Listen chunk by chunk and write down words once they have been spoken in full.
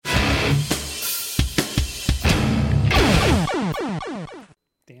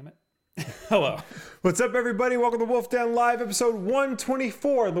Hello. What's up, everybody? Welcome to Wolf Den Live, episode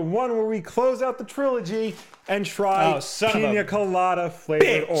 124, the one where we close out the trilogy and try pina colada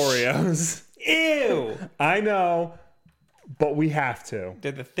flavored Oreos. Ew. I know, but we have to.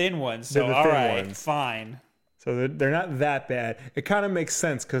 They're the thin ones, so the all thin right, ones. fine. So they're not that bad. It kind of makes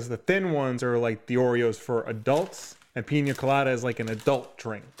sense because the thin ones are like the Oreos for adults, and pina colada is like an adult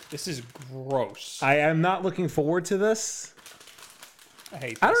drink. This is gross. I am not looking forward to this. I hate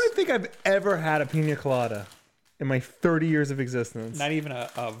this. I don't even think I've ever had a pina colada in my 30 years of existence. Not even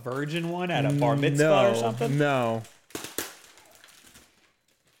a virgin one at a bar mitzvah or something? No.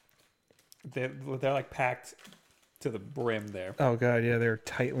 They're like packed to the brim there. Oh, God, yeah, they're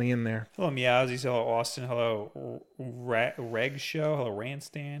tightly in there. Hello, Meowsies. Hello, Austin. Hello, Reg Show. Hello,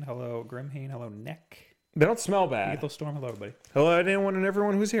 Ranstan. Hello, Grimhane. Hello, Neck. They don't smell bad. Eagle Storm. Hello, everybody. Hello, anyone and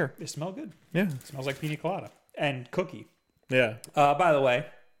everyone who's here. They smell good. Yeah. It smells like pina colada and cookie. Yeah. By the way,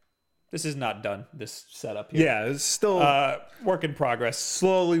 this is not done, this setup here. Yeah, it's still work in progress.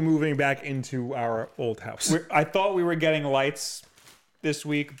 slowly moving back into our old house. I thought we were getting lights this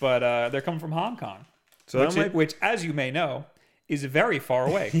week, but they're coming from Hong Kong. So Which, as you may know, is very far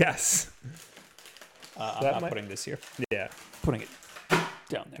away. Yes. I'm not putting this here. Yeah. Putting it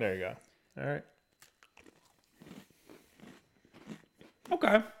down there. There you go. All right.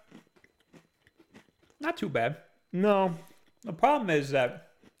 Okay. Not too bad. No. The problem is that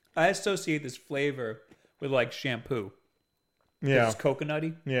I associate this flavor with like shampoo. Yeah. It's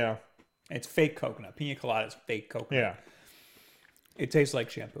coconutty. Yeah. It's fake coconut. Pina colada is fake coconut. Yeah. It tastes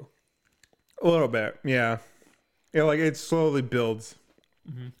like shampoo. A little bit. Yeah. Yeah, like it slowly builds.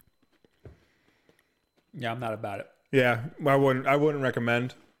 Mm-hmm. Yeah, I'm not about it. Yeah. I wouldn't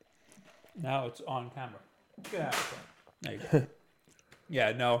recommend. Now it's on camera. Yeah. There you go.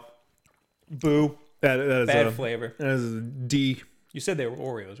 Yeah, no. Boo. That is Bad flavor. That is a D. You said they were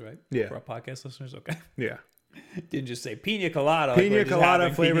Oreos, right? Yeah. For our podcast listeners? Okay. Yeah. Didn't just say pina colada. Pina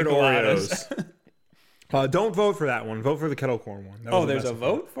colada flavored Oreos. Don't vote for that one. Vote for the kettle corn one. Oh, there's a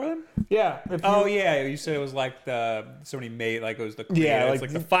vote for them? Yeah. Yeah. You said it was like somebody made, like it was the creator. Yeah, it's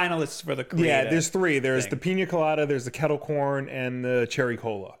like the finalists for the creator. Yeah, there's three. There's the pina colada, there's the kettle corn, and the cherry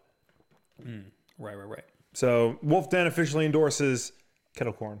cola. Right. So Wolf Den officially endorses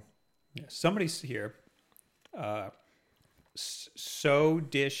kettle corn. Yeah, somebody's here. So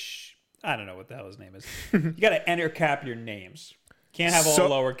Dish. I don't know what the hell his name is. You got to enter cap your names. Can't have all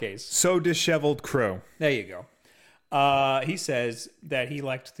lowercase. So disheveled crow. There you go. He says that he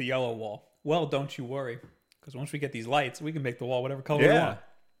liked the yellow wall. Well, don't you worry, because once we get these lights, we can make the wall whatever color we want.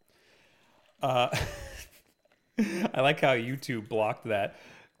 I like how YouTube blocked that.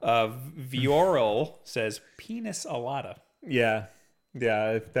 Vioral says penis alata. Yeah.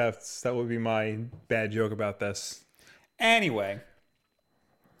 Yeah, that would be my bad joke about this. Anyway,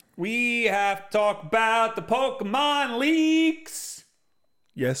 we have to talk about the Pokemon leaks.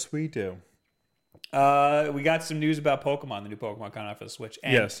 Yes, we do. We got some news about Pokemon, the new Pokemon coming out for the Switch.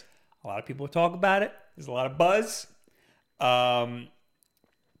 And yes. A lot of people talk about it. There's a lot of buzz.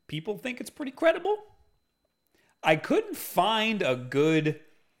 People think it's pretty credible. I couldn't find a good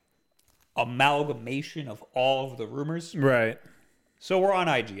amalgamation of all of the rumors. Right. So we're on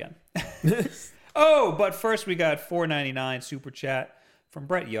IGN. Oh, but first we got $4.99 super chat from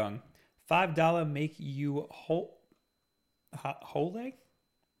Brett Young. $5 make you whole.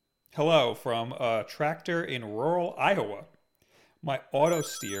 Hello from a tractor in rural Iowa. My auto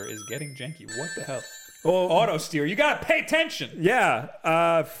steer is getting janky. What the hell? Well, Auto steer, you gotta pay attention. Yeah.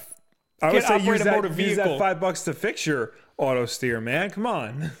 I would say use that $5 to fix your auto steer, man. Come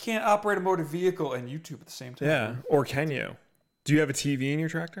on. Can't operate a motor vehicle and YouTube at the same time. Yeah. Or can you? Do you have a TV in your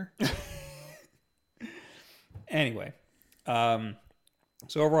tractor? Anyway, so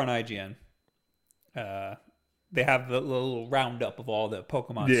over on IGN, they have the little roundup of all the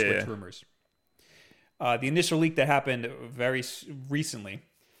Pokemon Switch rumors. The initial leak that happened very recently.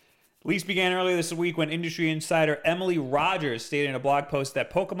 Leaks began earlier this week when industry insider Emily Rogers stated in a blog post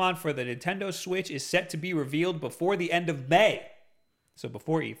that Pokemon for the Nintendo Switch is set to be revealed before the end of May. So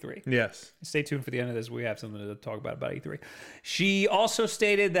before E3. Yes. Stay tuned for the end of this. We have something to talk about E3. She also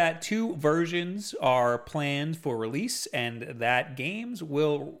stated that 2 versions are planned for release and that games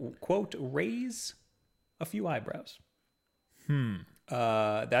will, quote, raise a few eyebrows.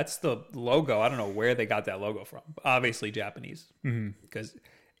 That's the logo. I don't know where they got that logo from. Obviously Japanese. Because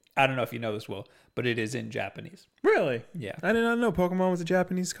I don't know if you know this, Will, but it is in Japanese. Really? Yeah. I did not know Pokemon was a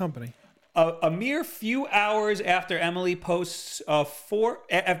Japanese company. A mere few hours after Emily's post, a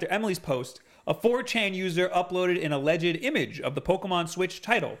 4chan user uploaded an alleged image of the Pokemon Switch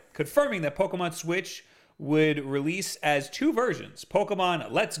title, confirming that Pokemon Switch would release as two versions,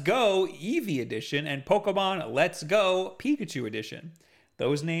 Pokemon Let's Go Eevee Edition and Pokemon Let's Go Pikachu Edition.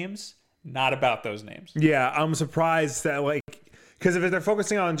 Those names, not about those names. Yeah, I'm surprised that, like, because if they're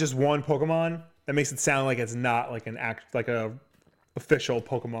focusing on just one Pokemon, that makes it sound like it's not like a official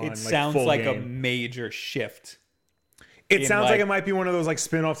Pokemon. It sounds like a major shift. It sounds like it might be one of those like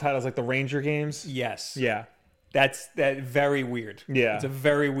spin-off titles, like the Ranger games. Yes. Yeah. That's very weird. Yeah. It's a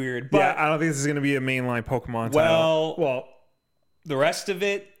very weird. But yeah, I don't think this is going to be a mainline Pokemon title. Well, the rest of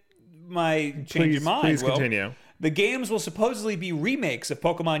it might change your mind. Please continue. The games will supposedly be remakes of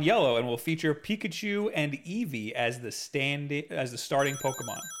Pokemon Yellow and will feature Pikachu and Eevee as the starting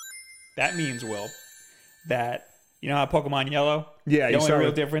Pokemon. That means, Will, that you know how Pokemon Yellow? Yeah. The only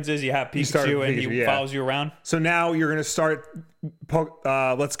real difference is you have Pikachu and he follows you around. So now you're going to start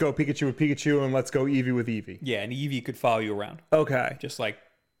Let's Go Pikachu with Pikachu and Let's Go Eevee with Eevee. Yeah, and Eevee could follow you around. Okay. Just like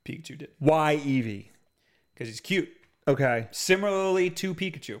Pikachu did. Why Eevee? Because he's cute. Okay. Similarly to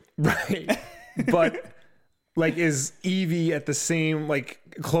Pikachu. Right. But like, is Eevee at the same, like,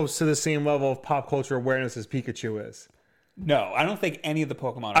 close to the same level of pop culture awareness as Pikachu is? No, I don't think any of the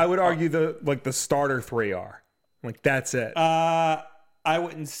Pokemon I would argue the starter three are. Like, that's it. I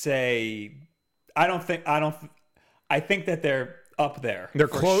wouldn't say. I think that they're up there. They're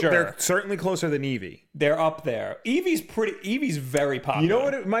close. Sure. They're certainly closer than Eevee. They're up there. Eevee's very popular. You know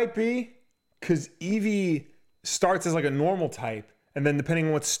what it might be? Because Eevee starts as like a normal type, and then depending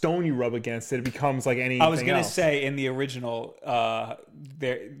on what stone you rub against it, it becomes like anything else. I was gonna say in the original,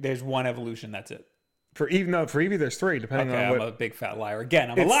 there's one evolution. That's it. For Eevee, there's three, depending on what... I'm a big fat liar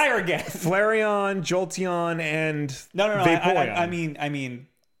again. I'm a liar again. Flareon, Jolteon, and No. Vaporeon. I mean,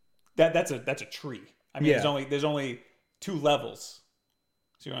 that's a tree. I mean, there's only two levels.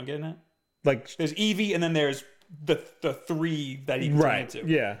 So you know what I'm getting at? Like, there's Eevee, and then there's the three that he can turn into.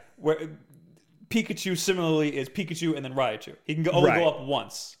 Yeah. Where Pikachu similarly is Pikachu and then Raichu. He can only go up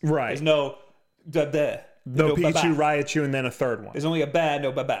once. Right. There's no No Pikachu, Raichu, and then a third one. There's only a bad,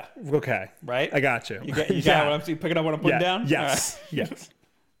 no ba-ba. Okay. Right? I got you. You got what I'm picking up what I'm putting down? Yes. Right. Yes.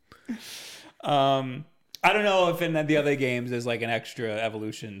 I don't know if in the other games there's like an extra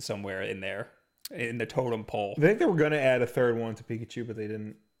evolution somewhere in there, in the totem pole. I think they were going to add a third one to Pikachu, but they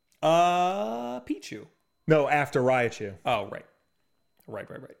didn't. Pichu. No, after Raichu. Oh, right. Right.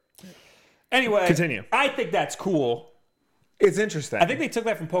 Anyway. Continue. I think that's cool. It's interesting. I think they took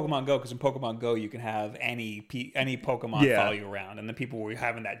that from Pokemon Go because in Pokemon Go you can have any Pokemon follow you around, and the people were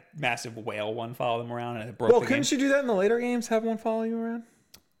having that massive whale one follow them around, and it broke. Well, couldn't you do that in the later games? Have one follow you around?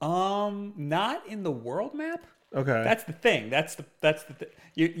 Not in the world map. Okay, that's the thing. That's the thing.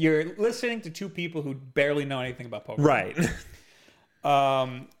 You're listening to two people who barely know anything about Pokemon. Right.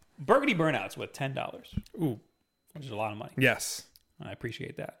 Burgundy Burnout's with $10. Ooh, which is a lot of money. Yes, I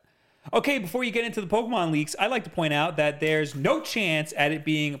appreciate that. Okay, before you get into the Pokemon leaks, I'd like to point out that there's no chance at it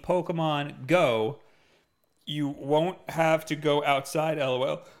being Pokemon Go. You won't have to go outside,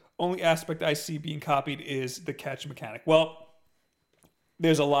 LOL. Only aspect I see being copied is the catch mechanic. Well,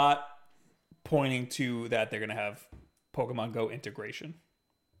 there's a lot pointing to that they're going to have Pokemon Go integration.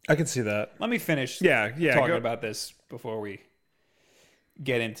 I can see that. Let me finish talking about this before we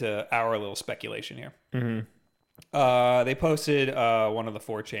get into our little speculation here. Mm-hmm. They posted one of the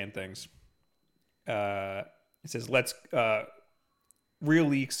 4chan things. It says, real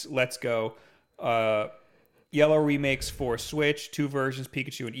leaks, let's go. Yellow remakes for Switch, 2 versions,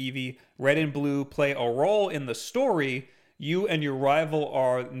 Pikachu and Eevee. Red and Blue play a role in the story. You and your rival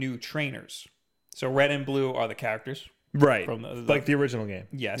are new trainers. So Red and Blue are the characters. Right. From like the original game.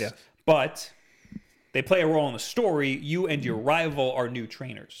 Yes. Yeah. But they play a role in the story. You and your rival are new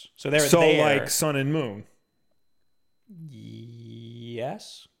trainers. So they're there. Like Sun and Moon.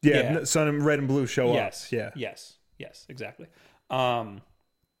 Yes. Yeah. Sun and Red and Blue show up. Yeah. Yes. Exactly. Following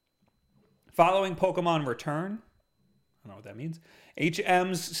Pokemon Return, I don't know what that means.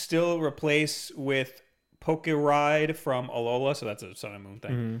 HMs still replace with Pokeride from Alola, so that's a Sun and Moon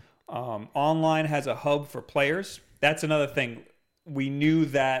thing. Mm-hmm. Online has a hub for players. That's another thing. We knew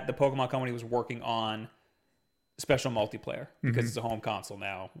that the Pokemon Company was working on special multiplayer because it's a home console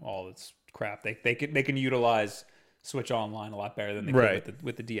now. All this crap they can utilize Switch Online a lot better than they could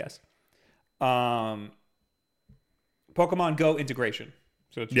with the DS. Pokemon Go integration.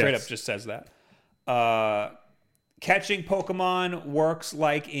 So it straight up just says that. Catching Pokemon works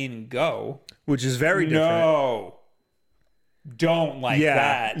like in Go. Which is very different. No. Don't like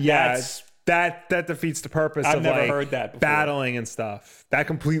that. Yeah. That defeats the purpose of never heard that before. Battling and stuff. That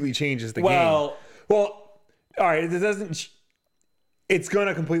completely changes the game. Well, all right, it's going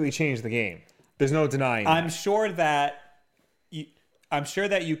to completely change the game. There's no denying I'm sure that you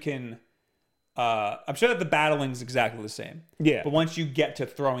can I'm sure that the battling's exactly the same. Yeah. But once you get to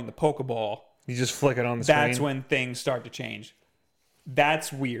throwing the Pokeball, you just flick it on the screen. That's when things start to change.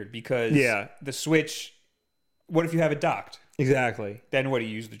 That's weird because the Switch, what if you have it docked? Exactly. Then what do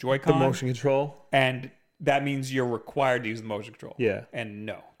you use, the Joy-Con? The motion control. And that means you're required to use the motion control. Yeah. And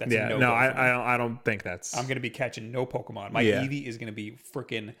no. That's a no. No, I don't think that's... I'm going to be catching no Pokemon. My Eevee is going to be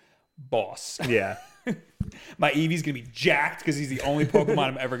freaking boss. Yeah. My Eevee's going to be jacked because he's the only Pokemon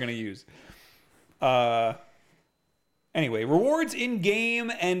I'm ever going to use. Anyway, rewards in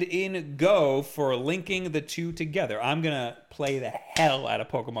game and in Go for linking the two together. I'm going to play the hell out of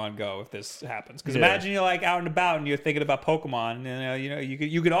Pokemon Go if this happens. Because imagine you're like out and about and you're thinking about Pokemon. And,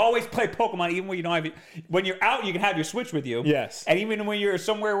 you can always play Pokemon even when you don't have it. When you're out, you can have your Switch with you. Yes. And even when you're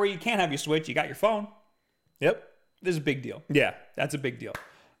somewhere where you can't have your Switch, you got your phone. Yep. This is a big deal. Yeah. That's a big deal.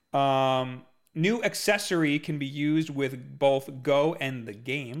 New accessory can be used with both Go and the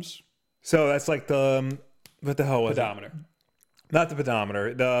games. So that's like the... What the hell was pedometer. It? Not the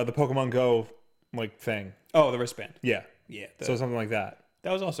pedometer. The Pokemon Go like thing. Oh, the wristband. Yeah. Yeah. So something like that.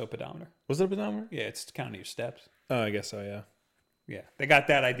 That was also a pedometer. Was it a pedometer? Yeah, it's counting your steps. Oh, I guess so, yeah. Yeah. They got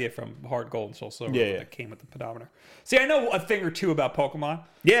that idea from Hard Gold and Soul Silver. Yeah. That came with the pedometer. See, I know a thing or two about Pokemon.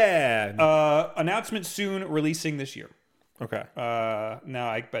 Yeah. Announcement soon, releasing this year. Okay. Now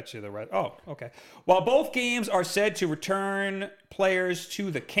I bet you the right. Oh, okay. While both games are said to return players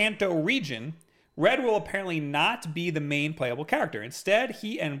to the Kanto region, Red will apparently not be the main playable character. Instead,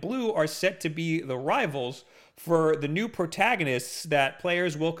 he and Blue are set to be the rivals for the new protagonists that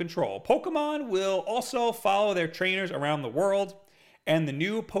players will control. Pokemon will also follow their trainers around the world, and the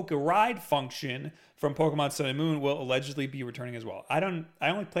new Pokeride function from Pokemon Sun and Moon will allegedly be returning as well. I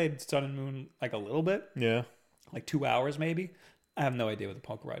only played Sun and Moon like a little bit. Yeah. Like 2 hours maybe. I have no idea what the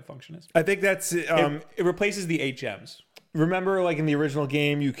Pokeride function is. I think that's... it replaces the HMs. Remember, like in the original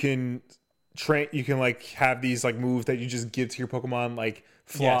game, you can like have these like moves that you just give to your Pokemon, like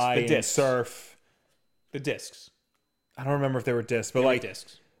fly and surf. The discs. I don't remember if they were discs, but like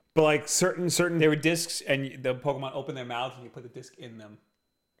discs. But like certain they were discs, and the Pokemon open their mouths and you put the disc in them.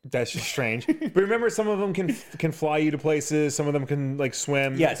 That's just strange. But remember, some of them can fly you to places. Some of them can like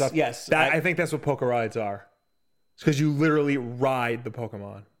swim. Yes, stuff. yes. I think that's what Pokerides are. It's because you literally ride the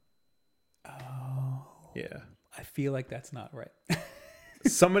Pokemon. Oh. Yeah. I feel like that's not right.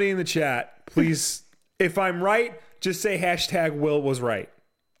 Somebody in the chat, please, if I'm right, just say hashtag Will was right.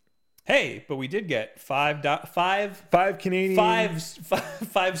 Hey, but we did get five Canadian,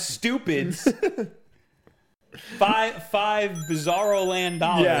 five stupids, five Bizarro Land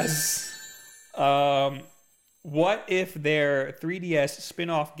dollars. Yes. What if they're 3DS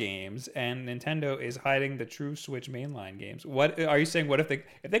spin-off games and Nintendo is hiding the true Switch mainline games? What are you saying? What if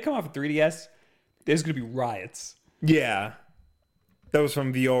they come off of 3DS? There's gonna be riots. Yeah. That was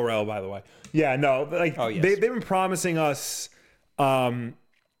from VORL, by the way. Yeah, no, like they've been promising us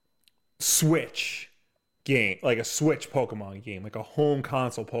Switch game, like a Switch Pokemon game, like a home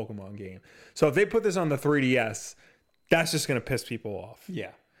console Pokemon game. So if they put this on the 3DS, that's just gonna piss people off.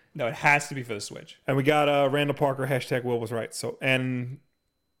 Yeah. No, it has to be for the Switch. And we got Randall Parker, hashtag Will was right. So, and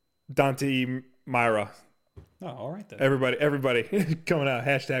Dante Myra. Oh, all right then. Everybody coming out.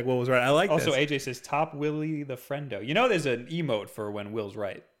 Hashtag Will was right. I like this. Also, AJ says, top Willie the friendo. You know there's an emote for when Will's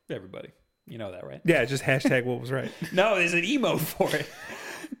right. Everybody. You know that, right? Yeah, just hashtag Will was right. No, there's an emote for it.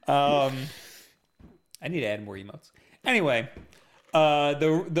 I need to add more emotes. Anyway,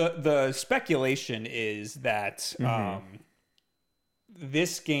 the speculation is that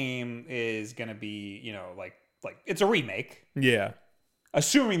this game is going to be, like it's a remake. Yeah.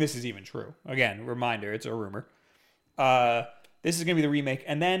 Assuming this is even true. Again, reminder, it's a rumor. This is going to be the remake.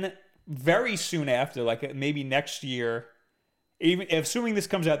 And then very soon after, like maybe next year, even assuming this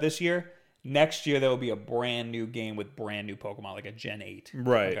comes out this year, next year there will be a brand new game with brand new Pokemon, like a Gen 8.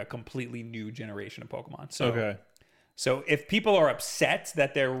 Right. Like a completely new generation of Pokemon. So if people are upset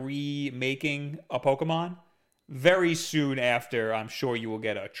that they're remaking a Pokemon, very soon after, I'm sure you will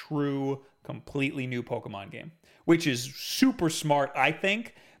get a true, completely new Pokemon game. Which is super smart, I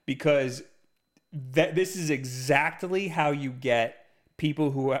think, because this is exactly how you get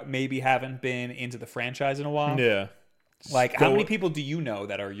people who maybe haven't been into the franchise in a while. Yeah. Like, how many people do you know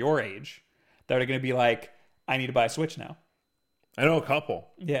that are your age that are going to be like, I need to buy a Switch now? I know a couple.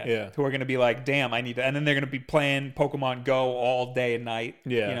 Yeah. Who are going to be like, damn, I need to. And then they're going to be playing Pokemon Go all day and night.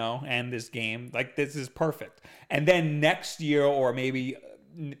 Yeah. And this game. Like, this is perfect. And then next year or maybe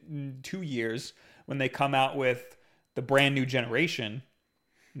 2 years, when they come out with the brand new generation,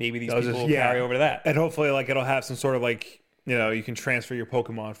 maybe these people will carry over to that. And hopefully, like, it'll have some sort of, like, you can transfer your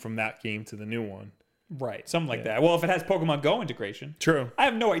Pokemon from that game to the new one. Right, something like that. Well, if it has Pokemon Go integration. True. I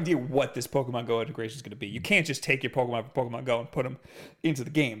have no idea what this Pokemon Go integration is going to be. You can't just take your Pokemon from Pokemon Go and put them into the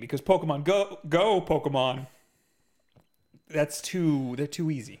game because Pokemon Go Pokemon, they're too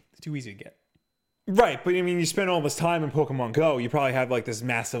easy. It's too easy to get. Right, but I mean, you spend all this time in Pokemon Go, you probably have like this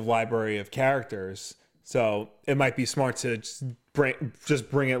massive library of characters. So it might be smart to just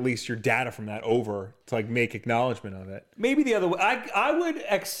bring at least your data from that over to like make acknowledgement of it. Maybe the other way. I would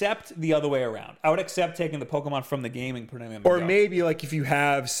accept the other way around. I would accept taking the Pokemon from the game and putting them in Or Go. maybe like if you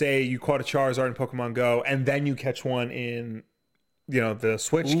have, say, you caught a Charizard in Pokemon Go and then you catch one in, the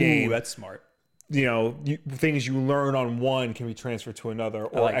Switch game. That's smart. Things you learn on one can be transferred to another,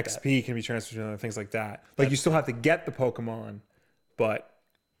 or like XP can be transferred to another, things like that. Like you still have to get the Pokemon, but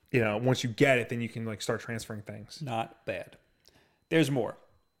once you get it, then you can like start transferring things. Not bad. There's more.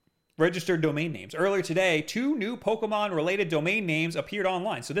 Registered domain names. Earlier today, 2 new Pokemon-related domain names appeared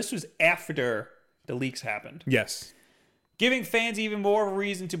online. So this was after the leaks happened. Yes. Giving fans even more of a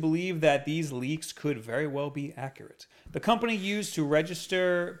reason to believe that these leaks could very well be accurate. The company used to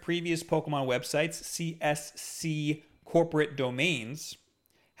register previous Pokemon websites, CSC Corporate Domains,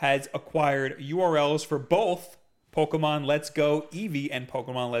 has acquired URLs for both Pokemon Let's Go Eevee and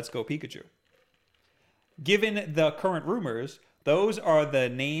Pokemon Let's Go Pikachu. Given the current rumors, those are the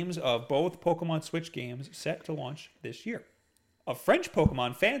names of both Pokemon Switch games set to launch this year. A French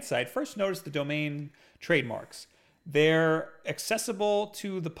Pokemon fan site first noticed the domain trademarks. They're accessible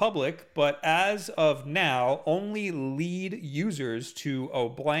to the public, but as of now, only lead users to a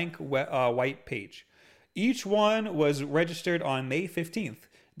blank white page. Each one was registered on May 15th,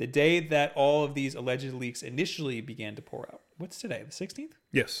 the day that all of these alleged leaks initially began to pour out. What's today, the 16th?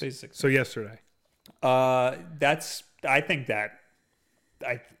 Yes. Today's the 16th. So yesterday.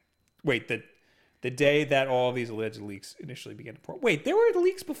 The day that all of these alleged leaks initially began to pour. Wait, there were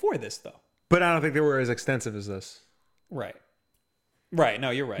leaks before this, though. But I don't think they were as extensive as this. Right. Right. No,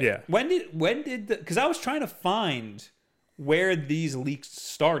 you're right. Yeah. When did because I was trying to find where these leaks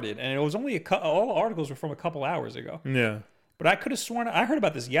started, and it was only all the articles were from a couple hours ago. Yeah. But I could have sworn I heard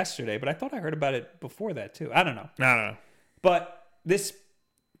about this yesterday, but I thought I heard about it before that too. I don't know. But this,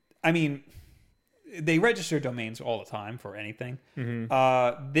 I mean, they register domains all the time for anything.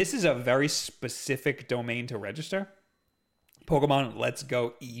 Mm-hmm. This is a very specific domain to register. Pokemon Let's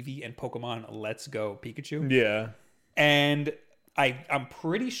Go Eevee and Pokemon Let's Go Pikachu. Yeah. And I'm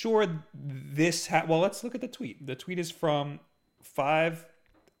pretty sure this... well, let's look at the tweet. The tweet is from 5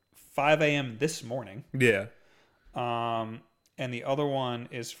 a.m. this morning. Yeah. And the other one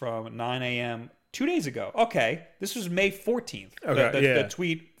is from 9 a.m. 2 days ago. Okay. This was May 14th. Okay, The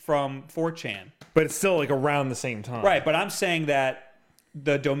tweet from 4chan. But it's still like around the same time. Right, but I'm saying that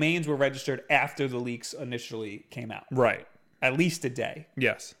the domains were registered after the leaks initially came out. Right. At least a day.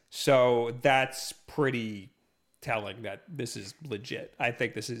 Yes. So that's pretty telling that this is legit. I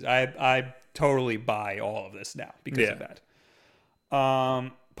think this is... I totally buy all of this now because of that.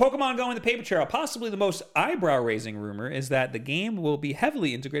 Pokemon Go in the paper trail. Possibly the most eyebrow-raising rumor is that the game will be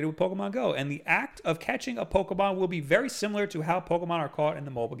heavily integrated with Pokemon Go, and the act of catching a Pokemon will be very similar to how Pokemon are caught in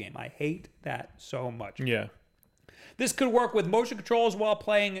the mobile game. I hate that so much. Yeah. This could work with motion controls while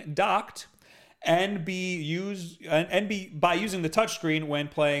playing docked, and by using the touchscreen when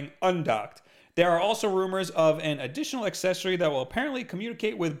playing undocked. There are also rumors of an additional accessory that will apparently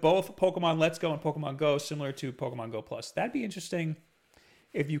communicate with both Pokemon Let's Go and Pokemon Go, similar to Pokemon Go Plus. That'd be interesting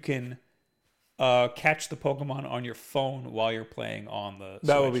if you can catch the Pokemon on your phone while you're playing on the Switch.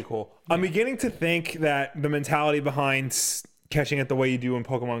 That would be cool. Yeah. I'm beginning to think that the mentality behind catching it the way you do in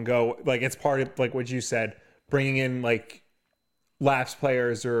Pokemon Go, like it's part of like what you said, bringing in like lapsed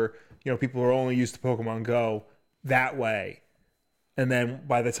players or people who are only used to Pokemon Go that way. And then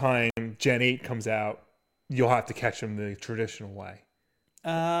by the time Gen 8 comes out, you'll have to catch them the traditional way.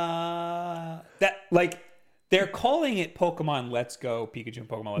 They're calling it Pokemon Let's Go Pikachu and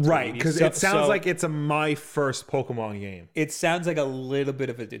Pokemon Let's Go. Right, because it sounds like it's my first Pokemon game. It sounds like a little bit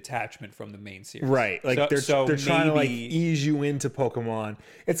of a detachment from the main series. Right, like they're trying to like ease you into Pokemon.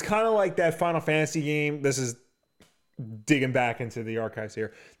 It's kind of like that Final Fantasy game. This is digging back into the archives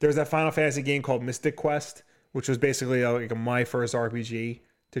here. There's that Final Fantasy game called Mystic Quest, which was basically like a my first RPG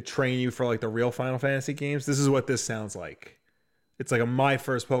to train you for like the real Final Fantasy games. This is what this sounds like. It's like a my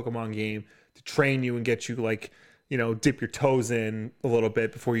first Pokemon game to train you and get you like, dip your toes in a little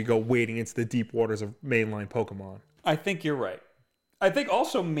bit before you go wading into the deep waters of mainline Pokemon. I think you're right. I think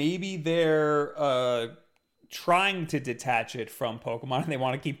also maybe they're trying to detach it from Pokemon and they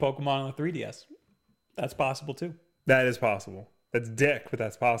want to keep Pokemon on the 3DS. That's possible too. That is possible. That's dick, but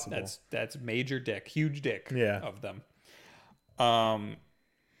that's possible. That's major dick, huge dick of them.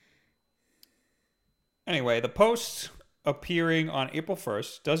 Anyway, the post appearing on April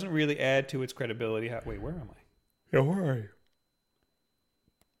 1st doesn't really add to its credibility. Wait, where am I? Yeah, where are you?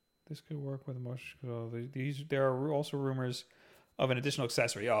 This could work with there are also rumors of an additional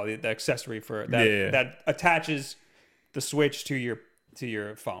accessory. Oh, the accessory for that that attaches the Switch to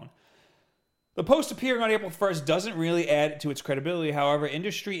your phone. The post appearing on April 1st doesn't really add to its credibility. However,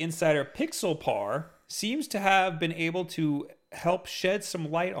 industry insider Pixelpar seems to have been able to help shed some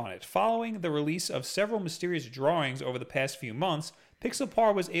light on it. Following the release of several mysterious drawings over the past few months,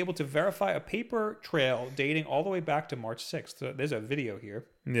 Pixelpar was able to verify a paper trail dating all the way back to March 6th. So there's a video here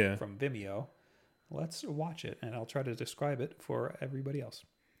from Vimeo. Let's watch it, and I'll try to describe it for everybody else.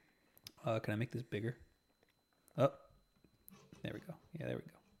 Can I make this bigger? Oh, there we go. Yeah, there we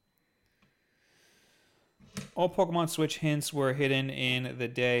go. All Pokemon Switch hints were hidden in the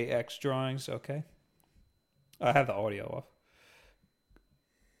Day X drawings. Okay. I have the audio off.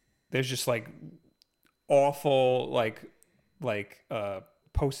 There's just like awful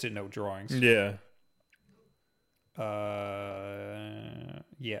post-it note drawings. Yeah.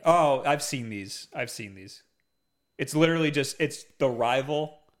 Yeah. Oh, I've seen these. It's literally just it's the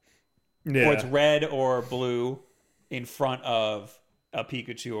rival. Yeah. Or it's red or blue in front of a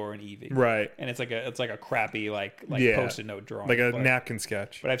Pikachu or an Eevee. Right. And it's like a crappy post-it note drawing. Like a napkin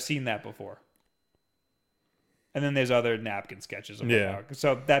sketch. But I've seen that before. And then there's other napkin sketches of it.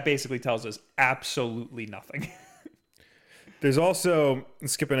 So that basically tells us absolutely nothing. There's also,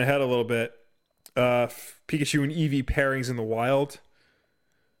 skipping ahead a little bit, Pikachu and Eevee pairings in the wild.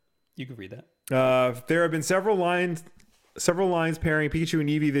 You can read that. There have been several lines pairing Pikachu and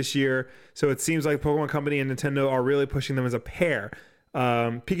Eevee this year, so it seems like Pokemon Company and Nintendo are really pushing them as a pair.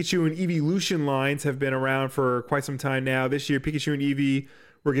 Pikachu and Eeveelution lines have been around for quite some time now. This year, Pikachu and Eevee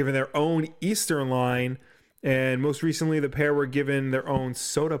were given their own Eastern line, and most recently, the pair were given their own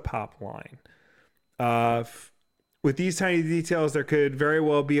Soda Pop line. With these tiny details, there could very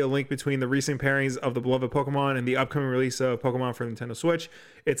well be a link between the recent pairings of the beloved Pokemon and the upcoming release of Pokemon for Nintendo Switch.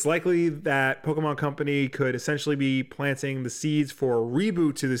 It's likely that Pokemon Company could essentially be planting the seeds for a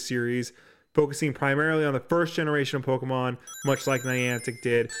reboot to the series, focusing primarily on the first generation of Pokemon, much like Niantic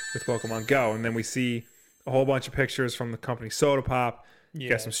did with Pokemon Go. And then we see a whole bunch of pictures from the company Soda Pop. You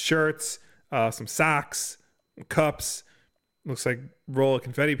got some shirts, some socks, cups, looks like roll of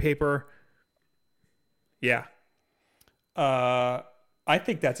confetti paper. Yeah. I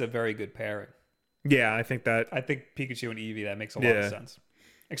think that's a very good pairing. Yeah, I think Pikachu and Eevee, that makes a lot of sense.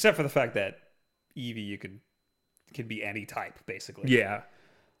 Except for the fact that Eevee can be any type, basically. Yeah.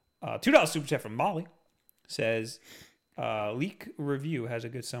 $2 super chat from Molly says, Leak Review has a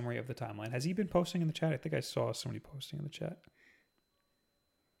good summary of the timeline. Has he been posting in the chat? I think I saw somebody posting in the chat.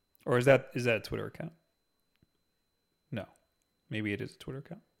 Or is that a Twitter account? No. Maybe it is a Twitter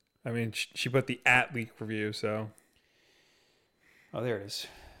account. I mean, she put the @Leak Review, so... Oh, there it is.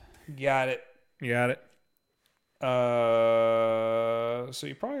 Got it. You got it.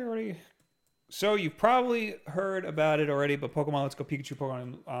 So you've probably heard about it already, but Pokemon Let's Go Pikachu,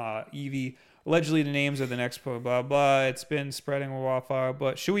 Pokemon Eevee, allegedly the names of the next blah, blah, blah. It's been spreading wildfire,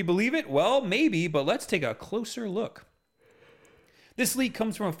 but should we believe it? Well, maybe, but let's take a closer look. This leak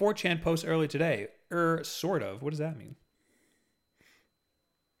comes from a 4chan post earlier today. Sort of. What does that mean?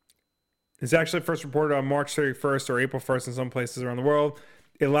 It's actually first reported on March 31st or April 1st in some places around the world.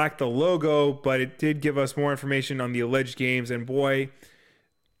 It lacked the logo, but it did give us more information on the alleged games. And boy,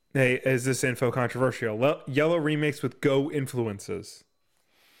 hey, is this info controversial. Yellow remakes with Go influences.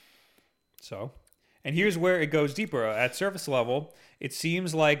 So, and here's where it goes deeper. At surface level, it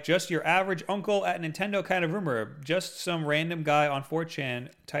seems like just your average uncle at Nintendo kind of rumor. Just some random guy on 4chan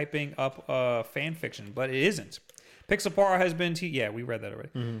typing up fan fiction, but it isn't. Pixelpar has been... we read that already.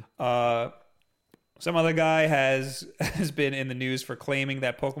 Mm-hmm. Some other guy has been in the news for claiming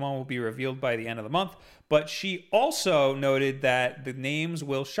that Pokemon will be revealed by the end of the month, but she also noted that the names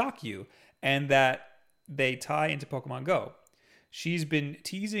will shock you and that they tie into Pokemon Go. She's been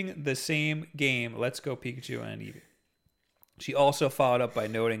teasing the same game, Let's Go Pikachu and Eevee. She also followed up by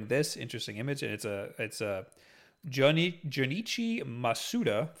noting this interesting image, and it's a Junichi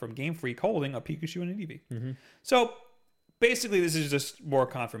Masuda from Game Freak holding a Pikachu and an Eevee. Mm-hmm. So basically, this is just more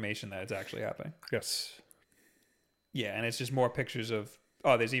confirmation that it's actually happening. Yes. Yeah, and it's just more pictures of...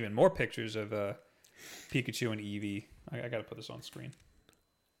 Oh, there's even more pictures of Pikachu and Eevee. I got to put this on screen.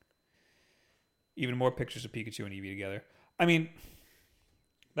 Even more pictures of Pikachu and Eevee together. I mean,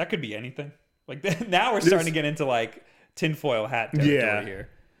 that could be anything. Like now we're starting to get into like tinfoil hat territory here.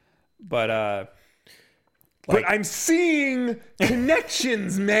 But but I'm seeing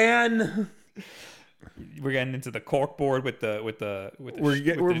connections, man. We're getting into the cork board with the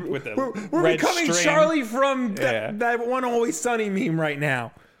we're becoming string. Charlie from that one Always Sunny meme right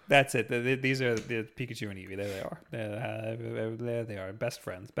now. That's it. These are the Pikachu and Eevee. There they are. There they are. Best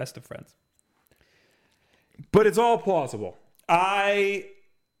friends. Best of friends. But it's all plausible.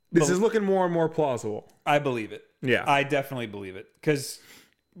 This is looking more and more plausible. I believe it. Yeah. I definitely believe it. Because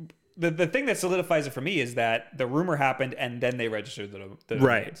the thing that solidifies it for me is that the rumor happened and then they registered the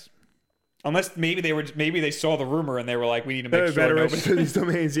domains. Unless maybe they saw the rumor and they were like, we need to make sure register these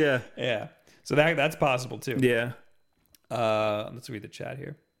domains. Yeah. Yeah. So that's possible too. Yeah. Let's read the chat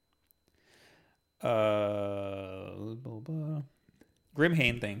here. Grimhane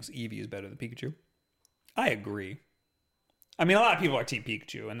thinks Eevee is better than Pikachu. I agree. I mean, a lot of people are Team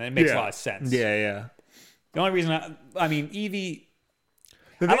Pikachu, and it makes a lot of sense. Yeah. The only reason I mean, Eevee.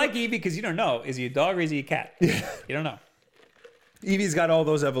 I like Eevee because you don't know, is he a dog or is he a cat? Yeah. You don't know. Eevee's got all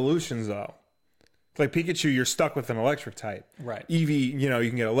those evolutions though. Like Pikachu, you're stuck with an electric type. Right. Eevee, you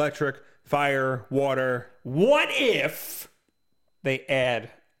can get electric, fire, water. What if they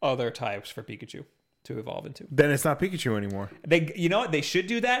add other types for Pikachu to evolve into? Then it's not Pikachu anymore. You know what? They should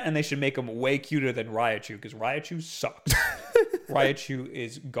do that, and they should make him way cuter than Raichu, because Raichu sucks. Raichu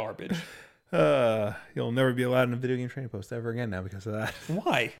is garbage. You'll never be allowed in a video game training post ever again now because of that.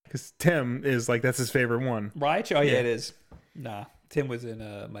 Why? Because Tim is like, that's his favorite one. Raichu? Oh, yeah, it is. Nah, Tim was in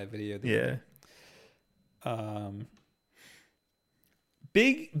my video.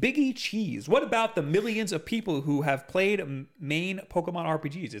 Biggie Cheese. What about the millions of people who have played main Pokemon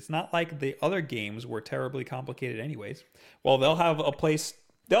RPGs? It's not like the other games were terribly complicated anyways. Well, they'll have a place.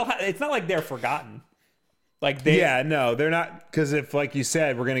 It's not like they're forgotten. Like they're not. Because if, like you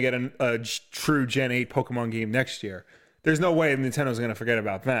said, we're gonna get a true Gen 8 Pokemon game next year, there's no way Nintendo's gonna forget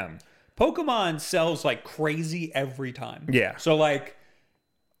about them. Pokemon sells like crazy every time. Yeah. So like,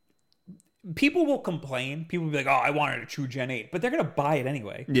 people will complain. People will be like, "Oh, I wanted a true Gen 8," but they're gonna buy it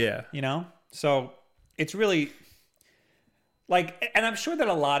anyway. Yeah. So it's really like, and I'm sure that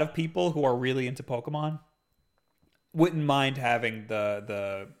a lot of people who are really into Pokemon wouldn't mind having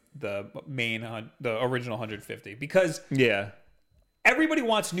the original 150, because everybody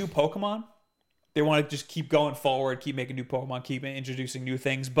wants new Pokemon. They want to just keep going forward, keep making new Pokemon, keep introducing new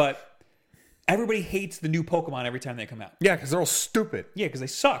things, but everybody hates the new Pokemon every time they come out. Yeah, because they're all stupid. Yeah, because they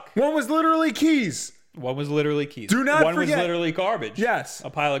suck. One was literally keys. Do not forget. One was literally garbage. Yes. A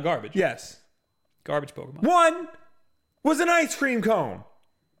pile of garbage. Yes. Garbage Pokemon. One was an ice cream cone.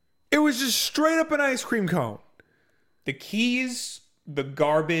 It was just straight up an ice cream cone. The keys, the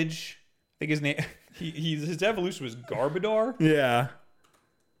garbage. I think his name, his evolution was Garbodor. Yeah.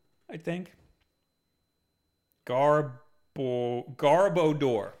 I think. Garbodor.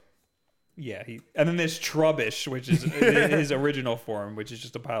 Yeah, and then there's Trubbish, which is his original form, which is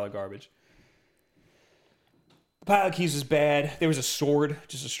just a pile of garbage. The pile of keys was bad. There was a sword,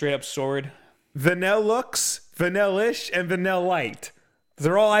 just a straight up sword. Vanillux, Vanillish, and Vanillite.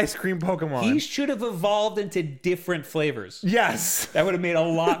 They're all ice cream Pokemon. He should have evolved into different flavors. Yes. That would have made a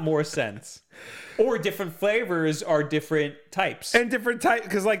lot more sense. Or different flavors are different types. And different types,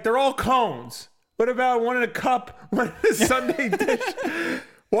 because like they're all cones. What about one in a cup, one in a sundae dish?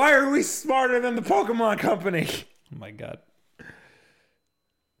 Why are we smarter than the Pokemon Company? Oh my god.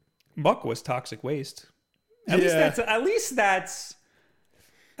 Muck was toxic waste. At least that's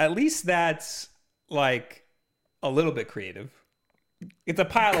like a little bit creative. It's a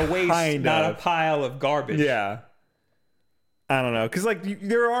pile of waste, not a pile of garbage. Yeah. I don't know. Because like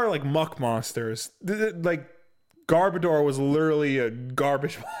there are like muck monsters. Like Garbodor was literally a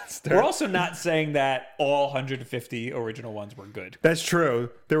garbage monster. We're also not saying that all 150 original ones were good. That's true.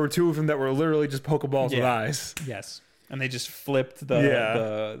 There were two of them that were literally just Pokeballs with eyes. Yes. And they just flipped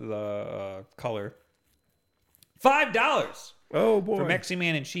the color. $5. Oh, boy. For Mexi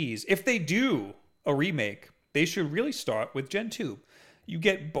Man and Cheese. If they do a remake, they should really start with Gen 2. You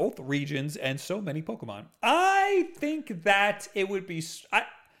get both regions and so many Pokemon. I think that it would be...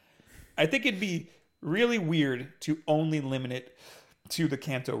 I think it'd be really weird to only limit it to the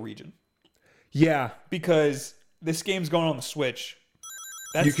Kanto region. Yeah. Because this game's going on the Switch.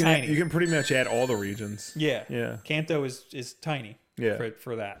 That's tiny. You can pretty much add all the regions. Yeah. Yeah. Kanto is tiny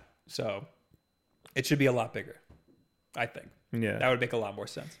for that. So it should be a lot bigger, I think. Yeah. That would make a lot more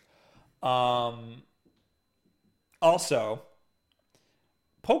sense. Also,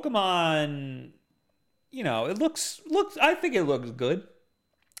 Pokemon, it looks I think it looks good,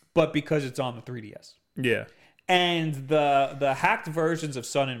 but because it's on the 3DS. Yeah. And the hacked versions of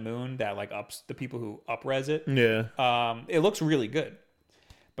Sun and Moon that like ups the people who up-res it. Yeah. It looks really good.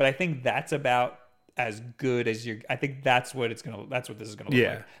 But I think that's about as good as you're. I think that's what this is gonna look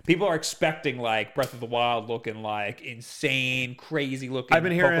like. People are expecting like Breath of the Wild looking like insane, crazy looking. I've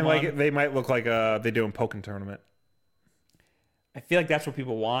been hearing Pokemon. like they might look like they do in Pokken Tournament. I feel like that's what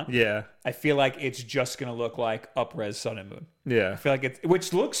people want. Yeah. I feel like it's just gonna look like Up-Res Sun and Moon. Yeah. I feel like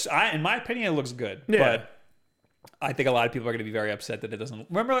which looks, in my opinion, it looks good. Yeah. But I think a lot of people are gonna be very upset that it doesn't.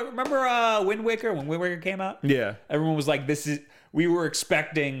 Remember Wind Waker when Wind Waker came out? Yeah. Everyone was like, we were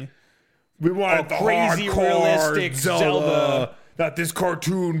expecting. We wanted the crazy realistic Zelda. Not this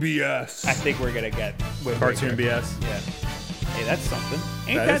cartoon BS. I think we're gonna get cartoon BS. Yeah. Hey, that's something.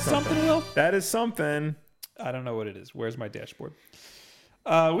 Ain't that something, Will? That is something. I don't know what it is. Where's my dashboard?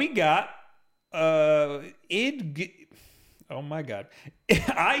 We got oh my god,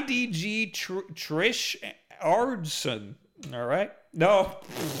 IDG Trish Ardson. All right, no.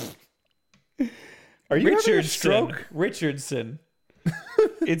 Are you having a Richardson? stroke? Richardson.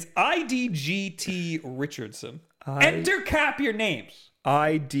 It's IDGT Richardson. Enter cap your names.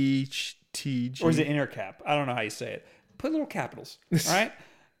 IDTG. Or is it intercap? I don't know how you say it. Put little capitals. All right.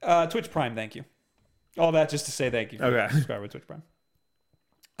 Twitch Prime, thank you. All that just to say thank you for subscribing to Twitch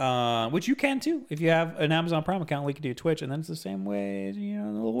Prime. Which you can too. If you have an Amazon Prime account, link it to your Twitch, and then it's the same way, a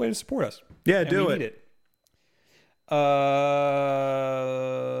little way to support us. Yeah, and do we it. Need it.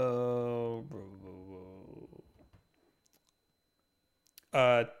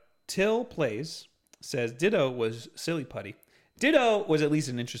 Till Plays says Ditto was silly putty. Ditto was at least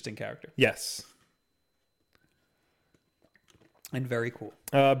an interesting character. Yes. And very cool.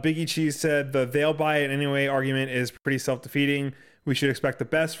 Biggie Cheese said the they'll buy it anyway argument is pretty self-defeating. We should expect the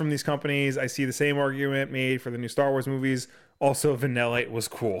best from these companies. I see the same argument made for the new Star Wars movies. Also, Vanillite was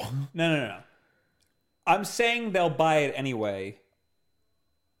cool. No. I'm saying they'll buy it anyway.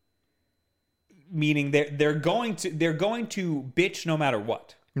 Meaning they're going to bitch no matter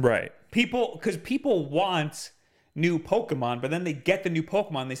what. Right. Because people want new Pokemon, but then they get the new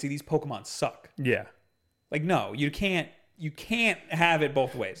Pokemon, they see these Pokemon suck. Yeah. Like, no, you can't have it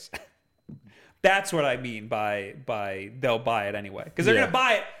both ways. That's what I mean by they'll buy it anyway. Because they're going to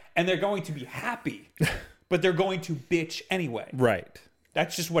buy it and they're going to be happy, but they're going to bitch anyway. Right.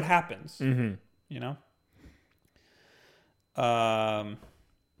 That's just what happens. Mm-hmm. You know?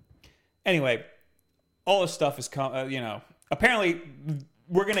 Anyway, all this stuff is, apparently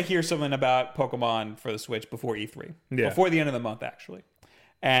we're going to hear something about Pokemon for the Switch before E3. Yeah. Before the end of the month, actually.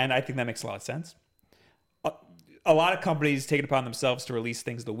 And I think that makes a lot of sense. A lot of companies take it upon themselves to release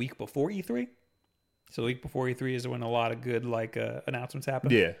things the week before E3. So the week before E3 is when a lot of good announcements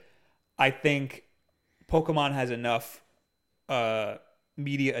happen. Yeah. I think Pokemon has enough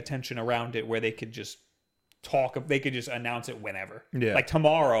media attention around it where they could just announce it whenever. Yeah. Like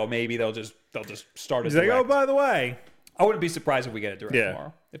tomorrow, maybe they'll just start as direct. Oh, by the way. I wouldn't be surprised if we get it direct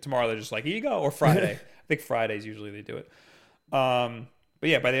tomorrow. If tomorrow they're just like, here you go. Or Friday. I think Fridays usually they do it. But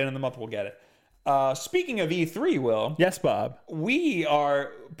yeah, by the end of the month we'll get it. Speaking of E3, Will. Yes, Bob. We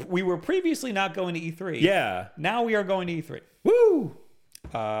were previously not going to E3. Yeah. Now we are going to E3. Woo!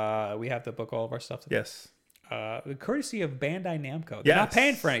 We have to book all of our stuff today. Yes. Courtesy of Bandai Namco. They're not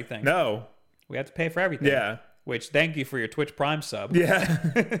paying for anything. No. We have to pay for everything. Yeah. Which, thank you for your Twitch Prime sub.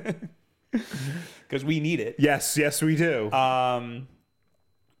 Yeah. Because we need it. Yes, we do.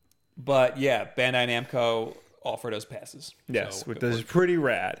 But yeah, Bandai Namco offered us passes. Yes, which is pretty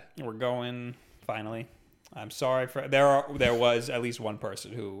rad. We're going finally. I'm sorry for there was at least one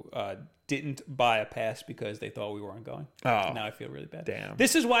person who didn't buy a pass because they thought we weren't going. Oh, now I feel really bad. Damn.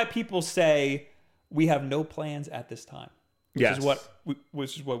 This is why people say we have no plans at this time.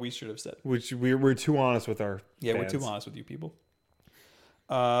 Which is what we should have said. Which we're too honest with our fans. We're too honest with you people.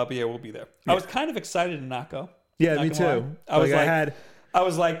 But yeah, we'll be there. Yeah. I was kind of excited to not go. Yeah, me too. I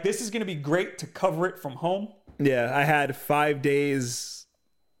was like, this is going to be great to cover it from home. Yeah, I had 5 days.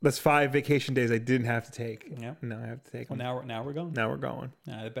 That's 5 vacation days I didn't have to take. Yeah. No, I have to take them. Well, now we're going. Now we're going.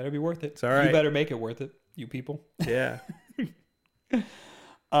 It better be worth it. It's all right. You better make it worth it, you people. Yeah.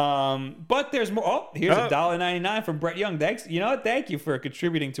 But there's more. Oh, here's $1.99 from Brett Young. Thanks. You know what? Thank you for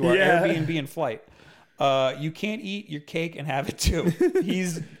contributing to our Airbnb in flight. You can't eat your cake and have it too.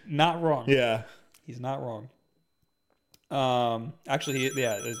 He's not wrong. Yeah. He's not wrong. Actually,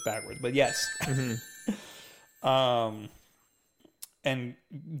 it's backwards, but yes. Mm-hmm. And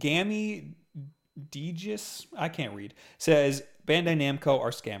Gammy Degis, I can't read, says Bandai Namco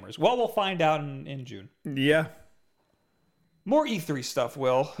are scammers. Well, we'll find out in June. Yeah. More E3 stuff,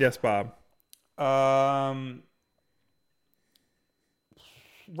 Will. Yes, Bob.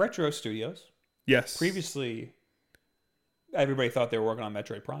 Retro Studios. Yes. Previously, everybody thought they were working on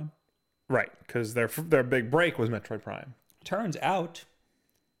Metroid Prime. Right, because their big break was Metroid Prime. Turns out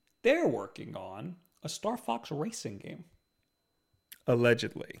they're working on a Star Fox racing game.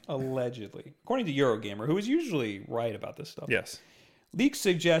 Allegedly. According to Eurogamer, who is usually right about this stuff. Yes. Leaks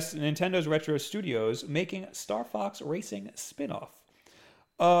suggest Nintendo's Retro Studios making Star Fox Racing spin-off.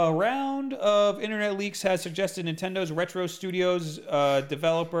 A round of internet leaks has suggested Nintendo's Retro Studios,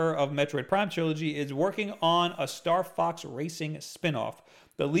 developer of Metroid Prime Trilogy, is working on a Star Fox Racing spin-off.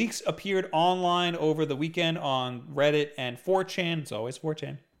 The leaks appeared online over the weekend on Reddit and 4chan. It's always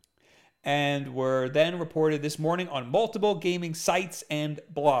 4chan. And were then reported this morning on multiple gaming sites and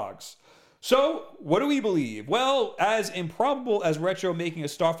blogs. So, what do we believe? Well, as improbable as Retro making a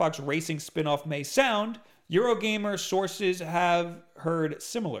Star Fox Racing spin-off may sound, Eurogamer sources have heard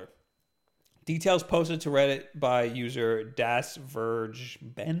similar. Details posted to Reddit by user Das Verge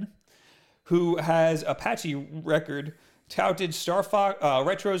Ben, who has a patchy record, touted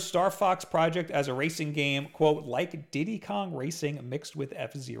Retro's Star Fox project as a racing game, quote, like Diddy Kong Racing mixed with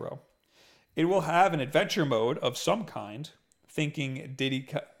F-Zero. It will have an adventure mode of some kind, think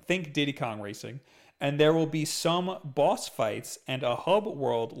Diddy Kong Racing, and there will be some boss fights and a hub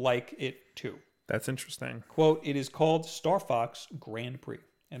world like it too. That's interesting. Quote, it is called Star Fox Grand Prix.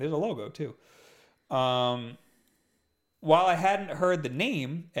 And there's a logo too. While I hadn't heard the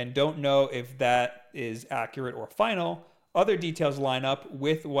name and don't know if that is accurate or final, other details line up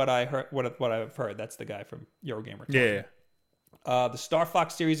with what I heard. What I've heard. That's the guy from Eurogamer. Yeah. The Star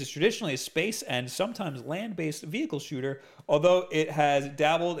Fox series is traditionally a space and sometimes land-based vehicle shooter, although it has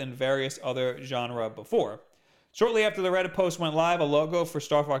dabbled in various other genres before. Shortly after the Reddit post went live, a logo for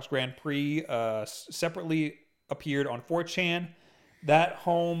Star Fox Grand Prix separately appeared on 4chan, that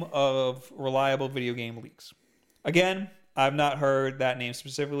home of reliable video game leaks. Again, I've not heard that name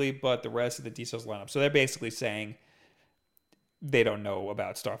specifically, but the rest of the details line up. So they're basically saying they don't know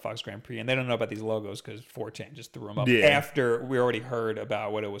about Star Fox Grand Prix, and they don't know about these logos because 4chan just threw them up after we already heard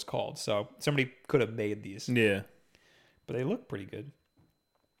about what it was called. So somebody could have made these. Yeah. But they look pretty good.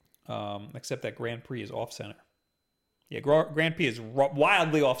 Except that Grand Prix is off-center. Yeah, Grand Prix is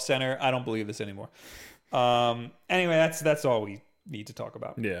wildly off-center. I don't believe this anymore. Anyway, that's all we need to talk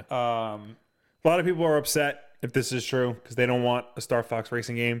about. Yeah. A lot of people are upset if this is true because they don't want a Star Fox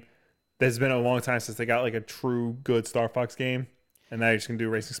racing game. There's been a long time since they got like a true good Star Fox game, and now you're just going to do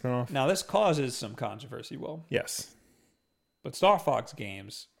a racing spinoff. Now, this causes some controversy, Will. Yes. But Star Fox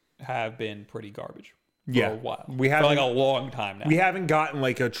games have been pretty garbage for a while. For like a long time now. We haven't gotten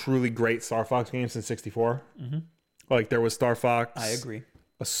like a truly great Star Fox game since 64. Mm-hmm. Like there was Star Fox. I agree.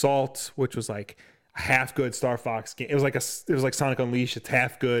 Assault, which was like a half good Star Fox game. It was like Sonic Unleashed. It's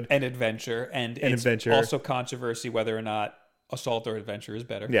half good. And Adventure. And it's Adventure. Also controversy whether or not Assault or Adventure is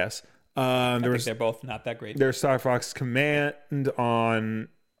better. Yes. I think they're both not that great. There's Star Fox Command on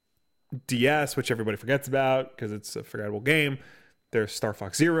DS, which everybody forgets about because it's a forgettable game. There's Star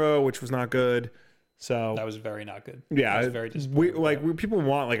Fox Zero, which was not good. So that was very not good. Yeah, was very disappointing. People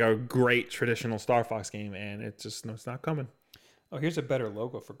want like a great traditional Star Fox game, and it's not coming. Oh, here's a better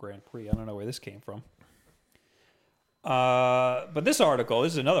logo for Grand Prix. I don't know where this came from. But this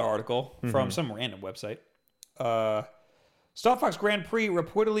is another article from some random website. Star Fox Grand Prix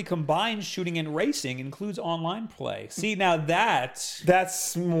reportedly combines shooting and racing, includes online play. See, now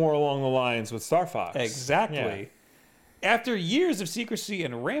that's more along the lines with Star Fox. Exactly. Yeah. After years of secrecy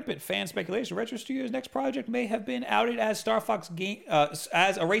and rampant fan speculation, Retro Studios' next project may have been outed as Star Fox game,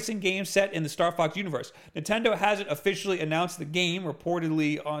 as a racing game set in the Star Fox universe. Nintendo hasn't officially announced the game,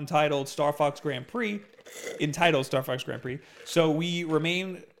 reportedly entitled Star Fox Grand Prix, so we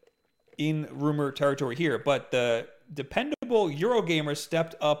remain in rumor territory here. But the dependable Eurogamer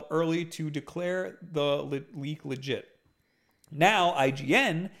stepped up early to declare the leak legit. Now,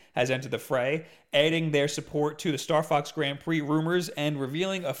 IGN has entered the fray, adding their support to the Star Fox Grand Prix rumors and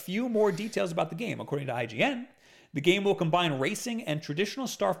revealing a few more details about the game. According to IGN, the game will combine racing and traditional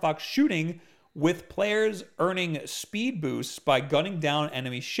Star Fox shooting, with players earning speed boosts by gunning down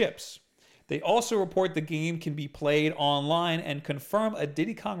enemy ships. They also report the game can be played online and confirm a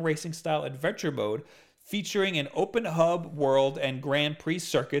Diddy Kong Racing style adventure mode featuring an open hub world and Grand Prix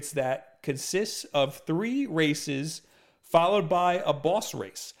circuits that consists of 3 races followed by a boss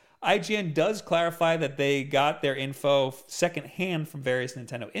race. IGN does clarify that they got their info secondhand from various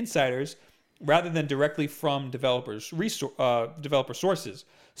Nintendo insiders rather than directly from developer sources.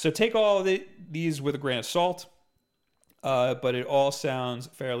 So take all of these with a grain of salt, but it all sounds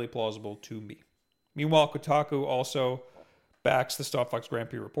fairly plausible to me. Meanwhile, Kotaku also backs the Star Fox Grand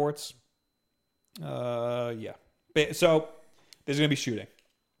Prix reports. Yeah. So there's going to be shooting.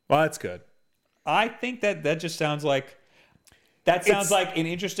 Well, that's good. I think that just sounds like That sounds like an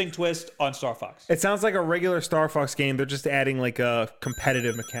interesting twist on Star Fox. It sounds like a regular Star Fox game. They're just adding like a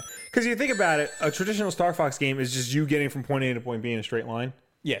competitive mechanic. Because you think about it, a traditional Star Fox game is just you getting from point A to point B in a straight line.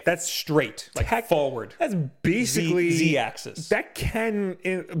 Yeah, that's straight, like forward. That's basically Z-axis. That can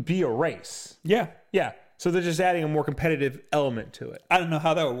be a race. Yeah. Yeah. So they're just adding a more competitive element to it. I don't know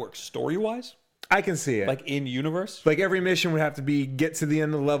how that would work story-wise. I can see it. Like in universe? Like every mission would have to be get to the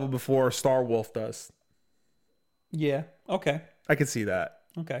end of the level before Star Wolf does. Yeah. Okay. I can see that.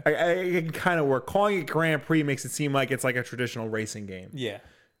 Okay. It can kind of work. Calling it Grand Prix makes it seem like it's like a traditional racing game. Yeah.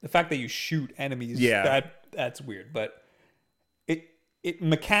 The fact that you shoot enemies, that's weird. But it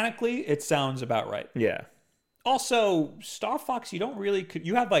mechanically, it sounds about right. Yeah. Also, Star Fox, you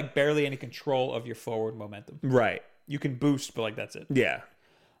have like barely any control of your forward momentum. Right. You can boost, but like that's it. Yeah.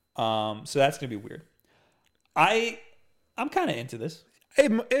 So that's gonna be weird. I'm kind of into this.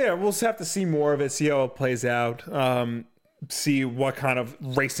 Yeah, we'll have to see more of it, see how it plays out, see what kind of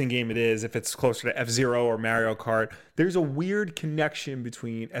racing game it is, if it's closer to F-Zero or Mario Kart. There's a weird connection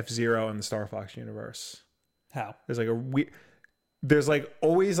between F-Zero and the Star Fox universe. How? There's like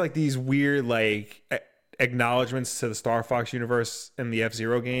always like these weird like acknowledgments to the Star Fox universe in the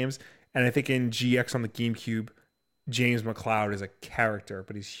F-Zero games, and I think in GX on the GameCube, James McCloud is a character,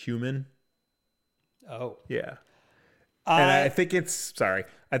 but he's human. Oh. Yeah. And I think it's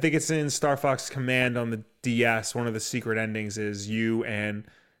in Star Fox Command on the DS. One of the secret endings is you and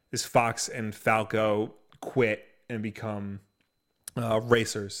this Fox and Falco quit and become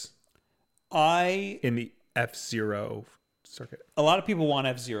racers. In the F-Zero circuit. A lot of people want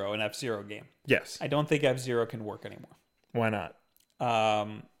F-Zero, an F-Zero game. Yes. I don't think F-Zero can work anymore. Why not?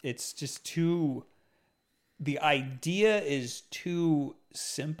 It's just too... The idea is too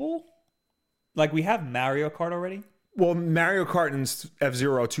simple. Like, we have Mario Kart already. Well, Mario Kart and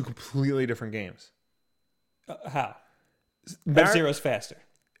F-Zero are two completely different games. How? F-Zero's faster.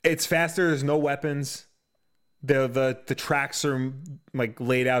 It's faster. There's no weapons. The tracks are like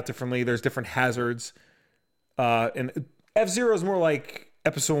laid out differently. There's different hazards. And F-Zero is more like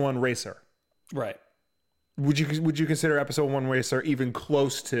Episode 1 Racer. Right. Would you consider Episode 1 Racer even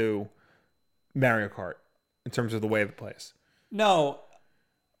close to Mario Kart in terms of the way it plays? No.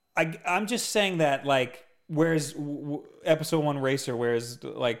 I'm just saying that, like, whereas Episode 1 Racer, whereas,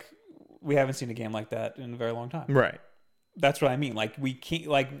 like, we haven't seen a game like that in a very long time. Right. That's what I mean. Like, we can't,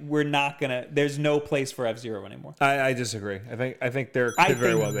 like, we're not gonna, there's no place for F-Zero anymore. I disagree. I think there could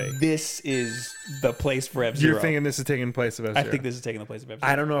very well be. This is the place for F-Zero. You're thinking this is taking the place of F-Zero? I think this is taking the place of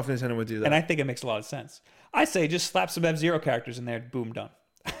F-Zero. I don't know if Nintendo would do that. And I think it makes a lot of sense. I say just slap some F-Zero characters in there, boom, done.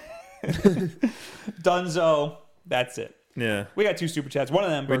 Dunzo. That's it. Yeah. We got 2 super chats. One of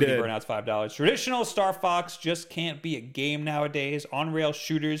them, Burgundy Burnout's $5. Traditional Star Fox just can't be a game nowadays. On-rail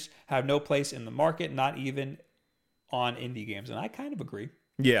shooters have no place in the market, not even on indie games. And I kind of agree.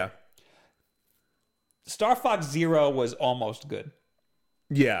 Yeah. Star Fox Zero was almost good.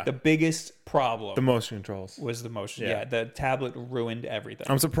 Yeah. The biggest problem. The motion controls. Was the motion. Yeah. The tablet ruined everything.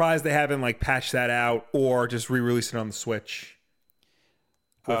 I'm surprised they haven't like patched that out or just re-released it on the Switch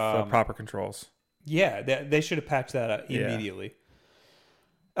with proper controls. Yeah, they should have patched that out immediately.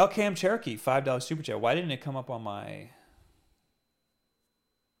 Yeah. LKM Cherokee, $5 super chat. Why didn't it come up on my...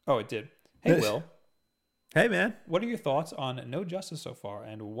 Oh, it did. Hey, Will. Hey, man. What are your thoughts on No Justice so far,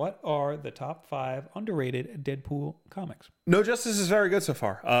 and what are the top 5 underrated Deadpool comics? No Justice is very good so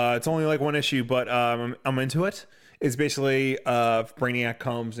far. It's only like one issue, but I'm into it. It's basically Brainiac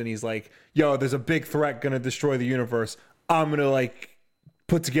comes and he's like, yo, there's a big threat going to destroy the universe. I'm going to like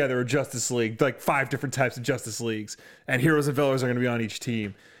put together a Justice League, like 5 different types of Justice Leagues, and heroes and villains are going to be on each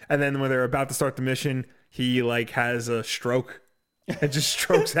team. And then when they're about to start the mission, he like has a stroke and just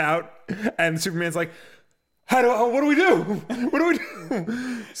strokes out, and Superman's like, what do we do? What do we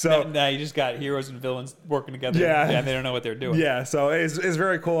do? So now you just got heroes and villains working together. Yeah, and they don't know what they're doing. Yeah, so it's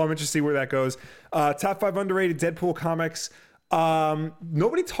very cool. I'm interested to see where that goes. Top 5 underrated Deadpool comics.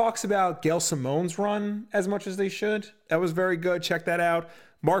 Nobody talks about Gail Simone's run as much as they should. That was very good. Check that out.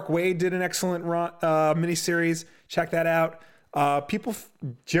 Mark Waid did an excellent run, miniseries. Check that out.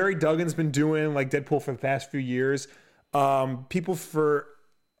 Jerry Duggan's been doing like Deadpool for the past few years. People are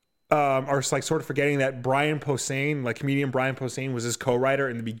like sort of forgetting that Brian Posehn, like comedian Brian Posehn, was his co-writer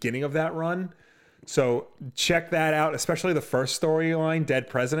in the beginning of that run. So check that out, especially the first storyline, Dead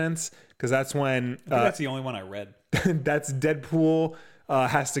Presidents, because that's when... I think that's the only one I read. That's Deadpool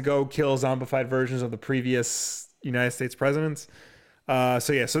has to go kill zombified versions of the previous United States presidents. So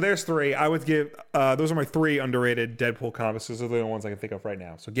there's 3. I would give... those are my 3 underrated Deadpool comics. Those are the only ones I can think of right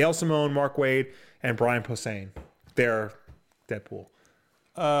now. So Gail Simone, Mark Waid, and Brian Posehn. They're Deadpool.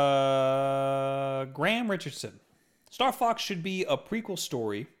 Graham Richardson. Star Fox should be a prequel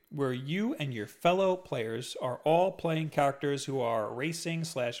story where you and your fellow players are all playing characters who are racing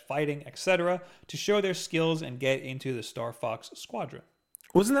 / fighting, etc. to show their skills and get into the Star Fox squadron.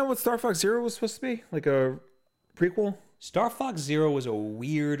 Wasn't that what Star Fox Zero was supposed to be? Like a prequel? Star Fox Zero was a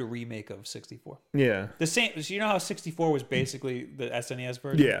weird remake of 64. Yeah. The same. So you know how 64 was basically the SNES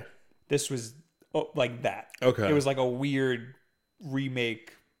version? Yeah. This was like that. Okay. It was like a weird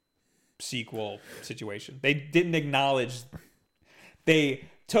remake sequel situation. They didn't acknowledge. They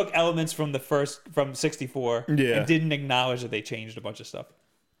took elements from 64 and didn't acknowledge that they changed a bunch of stuff.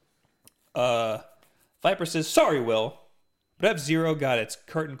 Viper says, sorry, Will, but F-Zero got its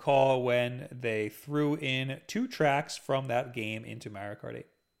curtain call when they threw in 2 tracks from that game into Mario Kart 8.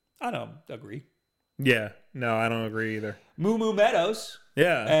 I don't agree. Yeah. No, I don't agree either. Moo Moo Meadows.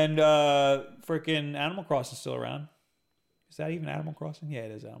 Yeah. And freaking Animal Crossing is still around. Is that even Animal Crossing? Yeah,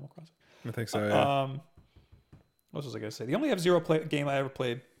 it is Animal Crossing. I think so, yeah. What was I going to say? The only F-Zero game I ever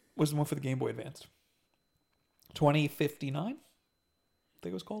played was the one for the Game Boy Advance. 2059, I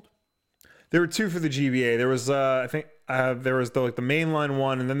think it was called. There were 2 for the GBA. There was, I think, there was the mainline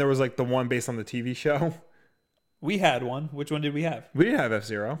one, and then there was like the one based on the TV show. We had one. Which one did we have? We didn't have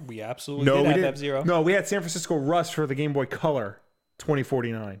F-Zero. We absolutely did have F-Zero. No, we had San Francisco Rust for the Game Boy Color,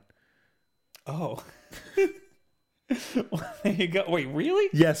 2049. Oh. There you go. Wait, really?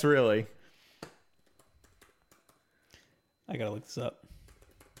 Yes, really. I gotta look this up.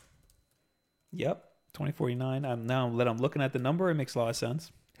 Yep, 2049. Now that I'm looking at the number, it makes a lot of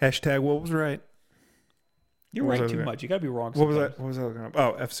sense. Hashtag what was right. You're right too much. You gotta be wrong sometimes. What was I looking up?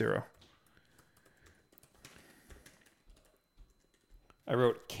 Oh, F-Zero. I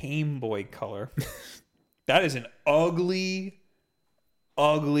wrote Game Boy Color. That is an ugly,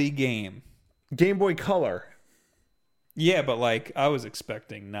 ugly game. Game Boy Color. Yeah, but like I was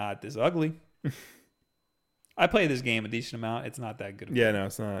expecting not this ugly. I play this game a decent amount. It's not that good. Yeah, no,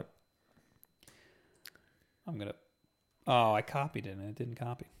 it's not. Oh, I copied it and it didn't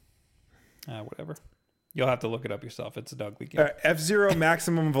copy. Whatever. You'll have to look it up yourself. It's an ugly game. F-Zero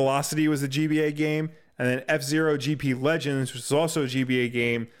Maximum Velocity was a GBA game, and then F-Zero GP Legends, which is also a GBA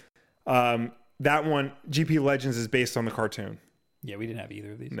game. That one, GP Legends, is based on the cartoon. Yeah, we didn't have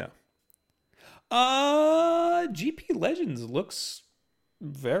either of these. No. GP Legends looks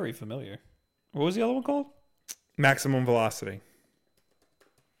very familiar. What was the other one called? Maximum Velocity.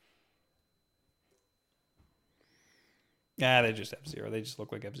 Yeah, they just F-Zero. They just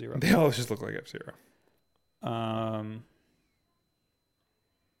look like F-Zero. They all just look like F-Zero.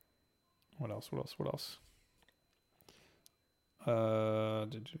 What else?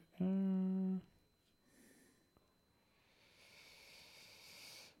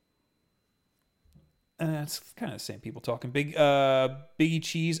 It's kind of the same people talking. Biggie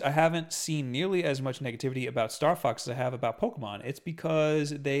Cheese. I haven't seen nearly as much negativity about Star Fox as I have about Pokemon. It's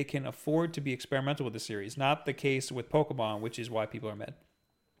because they can afford to be experimental with the series. Not the case with Pokemon, which is why people are mad.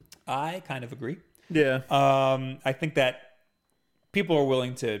 I kind of agree. Yeah. I think that people are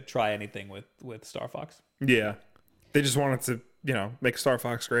willing to try anything with Star Fox. Yeah. They just wanted to, make Star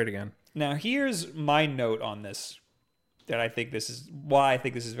Fox great again. Now, here's my note on this. That I think this is why I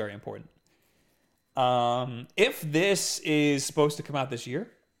think this is very important. If this is supposed to come out this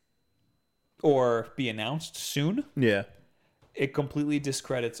year or be announced soon, yeah, it completely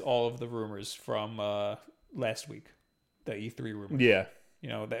discredits all of the rumors from last week, the E3 rumors. Yeah,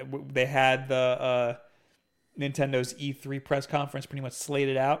 they had the Nintendo's E3 press conference pretty much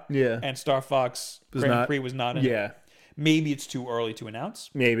slated out. Yeah, and Star Fox Grand Prix was not in it. Maybe it's too early to announce.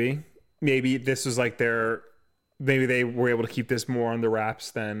 Maybe this was like maybe they were able to keep this more under wraps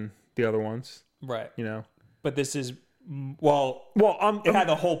than the other ones. Right. But this is, it had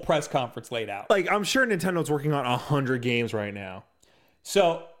the whole press conference laid out. Like, I'm sure Nintendo's working on 100 games right now.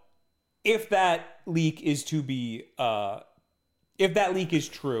 So, if that leak is true,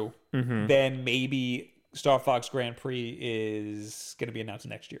 then maybe Star Fox Grand Prix is going to be announced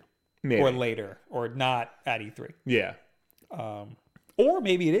next year. Maybe. Or later, or not at E3. Yeah. Or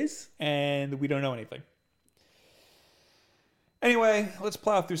maybe it is, and we don't know anything. Anyway, let's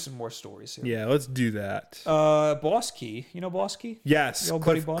plow through some more stories here. Yeah, let's do that. Boss Key. You know Boss Key? Yes.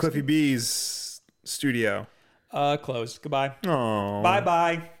 Cliffy B's studio. Closed. Goodbye. Oh.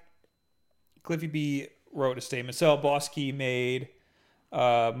 Bye-bye. Cliffy B wrote a statement. So Boss Key made,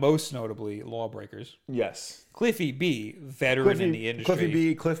 most notably, Lawbreakers. Yes. Cliffy B, veteran in the industry. Cliffy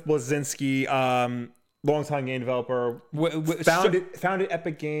B, Cliff Bleszinski, longtime game developer. Founded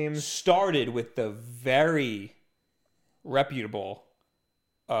Epic Games. Started with the very reputable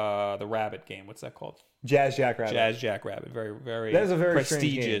the Rabbit game. What's that called? Jazz Jack Rabbit. Very, very that is a very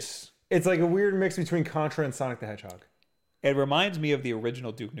prestigious It's like a weird mix between Contra and Sonic the Hedgehog. It reminds me of the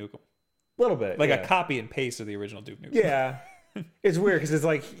original Duke Nukem. A little bit. Like a copy and paste of the original Duke Nukem. Yeah. It's weird because it's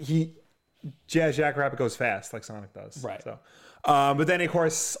like Jazz Jackrabbit goes fast like Sonic does. Right. So, but then, of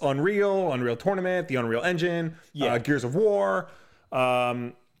course, Unreal Tournament, the Unreal Engine, Gears of War.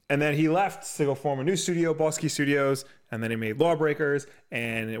 And then he left to go form a new studio, Bleszinski Studios. And then he made Lawbreakers.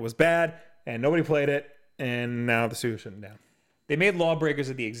 And it was bad. And nobody played it. And now the studio's shutting down. They made Lawbreakers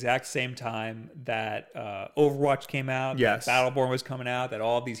at the exact same time that Overwatch came out, yes. that Battleborn was coming out, that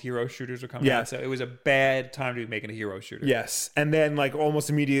all of these hero shooters were coming out. So it was a bad time to be making a hero shooter. Yes. And then like almost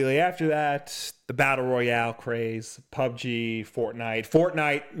immediately after that, the Battle Royale craze, PUBG, Fortnite.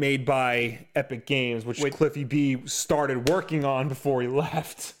 Fortnite made by Epic Games, which Cliffy B started working on before he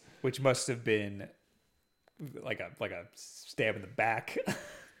left. Which must have been like a stab in the back.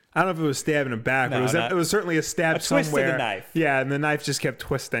 I don't know if it was stabbing him back, but it was certainly a stab somewhere. Twist of the knife. Yeah, and the knife just kept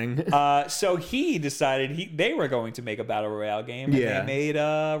twisting. So he decided they were going to make a Battle Royale game, and they made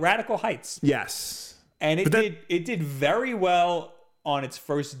Radical Heights. Yes. And it did very well on its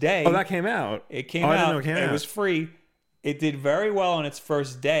first day. Oh, that came out? It came out. I didn't know it came out. It was free. It did very well on its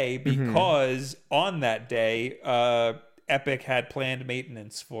first day because on that day, Epic had planned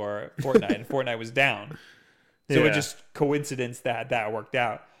maintenance for Fortnite, and Fortnite was down. So it just coincidence that worked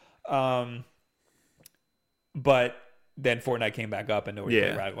out. But then Fortnite came back up and nobody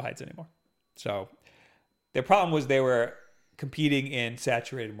played Radical Heights anymore. So their problem was they were competing in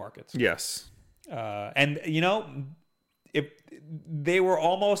saturated markets. Yes. And if they were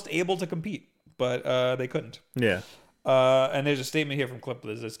almost able to compete, but they couldn't. Yeah. And there's a statement here from Cliff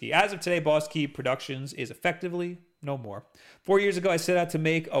Bleszinski. As of today, Bleszinski Productions is effectively no more. 4 years ago, I set out to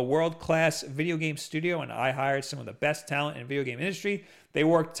make a world-class video game studio, and I hired some of the best talent in the video game industry. They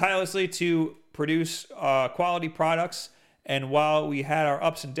worked tirelessly to produce quality products, and while we had our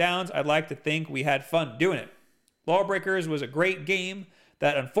ups and downs, I'd like to think we had fun doing it. Lawbreakers was a great game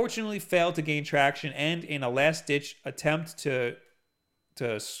that unfortunately failed to gain traction, and in a last-ditch attempt,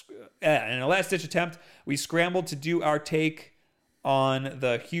 we scrambled to do our take on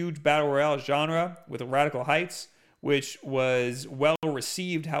the huge battle royale genre with Radical Heights, which was well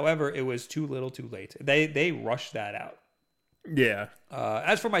received. However, it was too little, too late. They rushed that out. Yeah.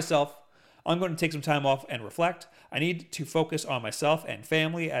 As for myself, I'm going to take some time off and reflect. I need to focus on myself and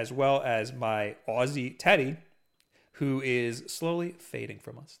family, as well as my Aussie Teddy, who is slowly fading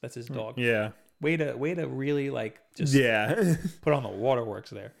from us. That's his dog. Yeah. Way to really just put on the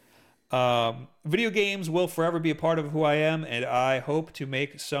waterworks there. Video games will forever be a part of who I am, and I hope to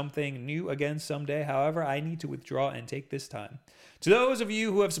make something new again someday. However, I need to withdraw and take this time. To those of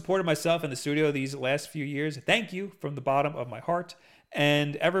you who have supported myself in the studio these last few years, thank you from the bottom of my heart,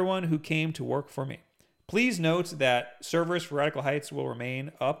 and everyone who came to work for me. Please note that servers for Radical Heights will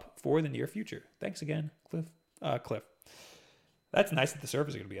remain up for the near future. Thanks again, Cliff. That's nice that the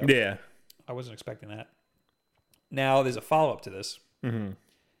servers are going to be up. Yeah. I wasn't expecting that. Now, there's a follow-up to this. Mm-hmm.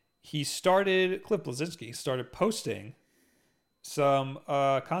 Cliff Bleszinski started posting some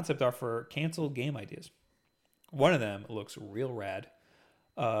concept art for canceled game ideas. One of them looks real rad.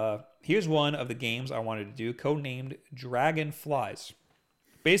 Here's one of the games I wanted to do, codenamed Dragonflies.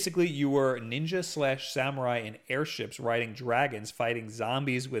 Basically, you were ninja/samurai in airships riding dragons, fighting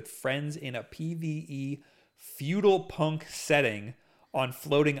zombies with friends in a PvE feudal punk setting on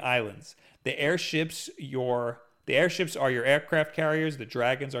floating islands. The airships are your aircraft carriers. The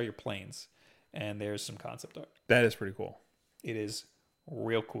dragons are your planes. And there's some concept art. That is pretty cool. It is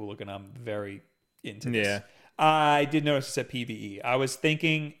real cool looking. I'm very into this. Yeah. I did notice it said PvE. I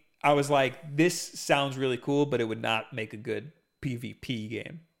was like, this sounds really cool, but it would not make a good PvP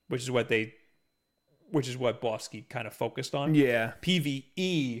game, which is what Bleszinski kind of focused on. Yeah.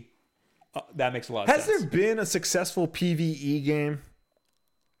 PvE, that makes a lot of sense. Has there been a successful PvE game?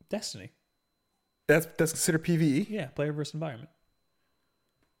 Destiny. That's considered PvE? Yeah, player versus environment.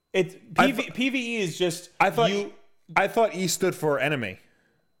 PvE is just I thought E stood for enemy.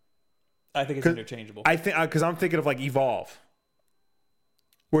 I think it's interchangeable. I think because I'm thinking of like Evolve,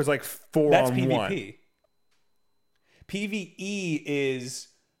 where it's like 4 That's on PvP. 1. PvE is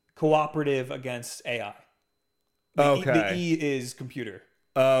cooperative against AI. The E is computer.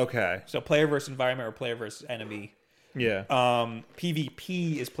 Okay. So player versus environment or player versus enemy. Yeah.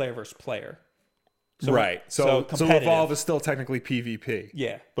 PvP is player versus player. Right. So Evolve is still technically PvP.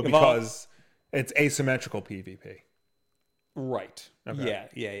 Yeah. But because it's asymmetrical PvP. Right. Okay.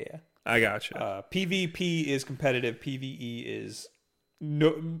 Yeah. I gotcha. PvP is competitive. PvE is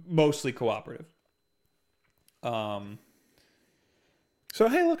mostly cooperative. So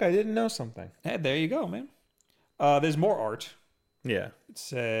hey, look, I didn't know something. Hey, there you go, man. There's more art. Yeah. It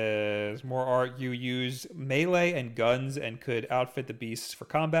says, more art, you use melee and guns and could outfit the beasts for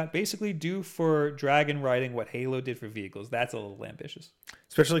combat. Basically, do for dragon riding what Halo did for vehicles. That's a little ambitious.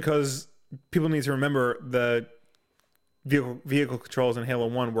 Especially because people need to remember the vehicle controls in Halo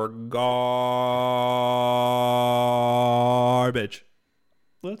 1 were garbage.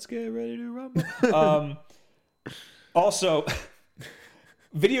 Let's get ready to rumble. Also,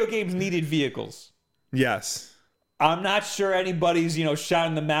 video games needed vehicles. Yes. I'm not sure anybody's,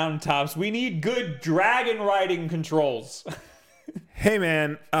 shouting the mountaintops. We need good dragon riding controls. Hey,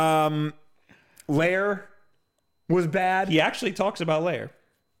 man. Lair was bad. He actually talks about Lair.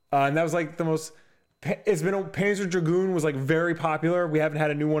 And that was like the most... It's been... Panzer Dragoon was like very popular. We haven't had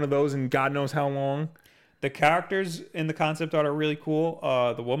a new one of those in God knows how long. The characters in the concept art are really cool.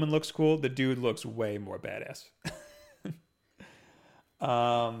 The woman looks cool. The dude looks way more badass.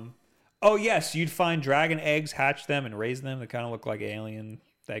 Oh, yes, you'd find dragon eggs, hatch them, and raise them. They kind of look like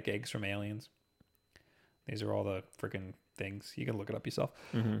eggs from Aliens. These are all the freaking things. You can look it up yourself.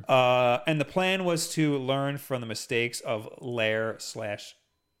 Mm-hmm. And the plan was to learn from the mistakes of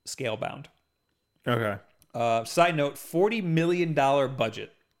Lair/Scalebound. Okay. Side note, $40 million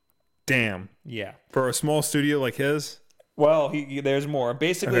budget. Damn. Yeah. For a small studio like his? Well, there's more.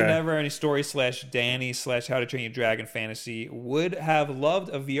 Basically, Never Ending Story /Danny /How to Train Your Dragon Fantasy would have loved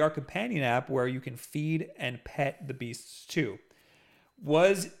a VR companion app where you can feed and pet the beasts too.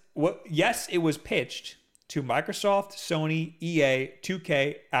 Yes, it was pitched to Microsoft, Sony, EA,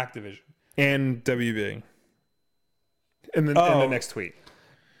 2K, Activision. And WB. In the next tweet.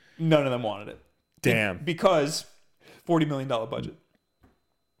 None of them wanted it. Damn. Because $40 million budget.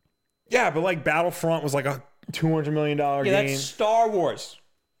 Yeah, but like Battlefront was like a $200 million game. Yeah, that's Star Wars.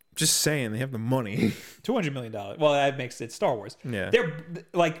 Just saying, they have the money. $200 million. Well, that makes it Star Wars. Yeah. They're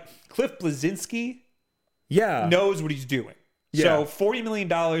like Cliff Bleszinski Yeah. knows what he's doing. Yeah. So $40 million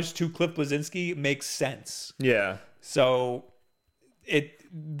to Cliff Bleszinski makes sense. Yeah. So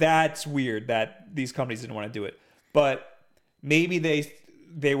that's weird that these companies didn't want to do it. But maybe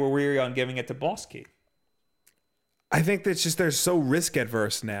they were weary on giving it to Boss Key. I think that's just they're so risk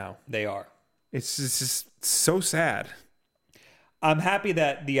adverse now. They are. It's just so sad. I'm happy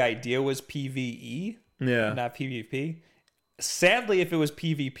that the idea was PvE, not PvP. Sadly, if it was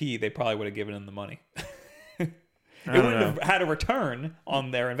PvP, they probably would have given them the money. It wouldn't have had a return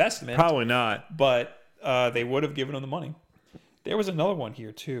on their investment. Probably not. But they would have given them the money. There was another one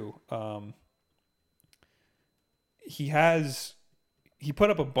here, too. He put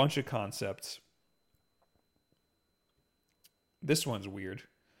up a bunch of concepts. This one's weird.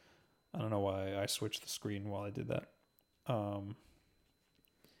 I don't know why I switched the screen while I did that.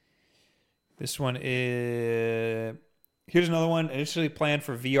 This one is... Here's another one. Initially planned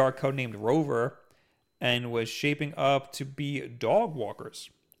for VR, codenamed Rover, and was shaping up to be dog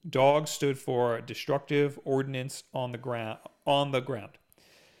walkers. Dog stood for destructive ordnance on the ground.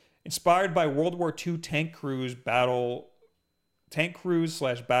 Inspired by World War II tank crews /battles/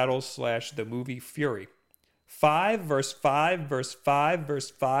 the movie Fury. 5 versus 5 versus 5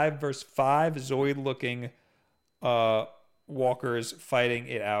 versus 5 versus 5 Zoid-looking walkers fighting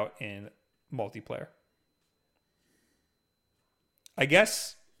it out in multiplayer. I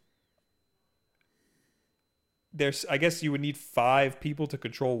guess you would need 5 people to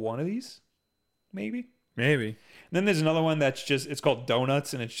control one of these. Maybe. And then there's another one it's called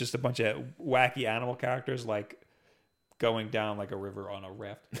Donuts, and it's just a bunch of wacky animal characters like going down like a river on a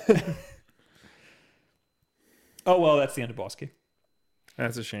raft. Oh, well, that's the end of Boss Key.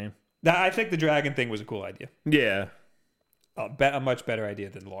 That's a shame. I think the dragon thing was a cool idea. Yeah. A much better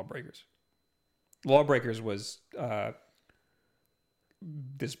idea than Lawbreakers. Lawbreakers was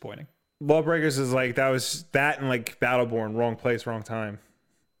disappointing. Lawbreakers is like, that and like Battleborn, wrong place, wrong time.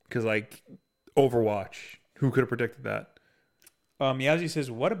 Because like Overwatch, who could have predicted that? Yazzie says,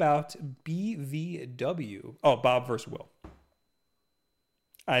 what about BVW? Oh, Bob versus Will.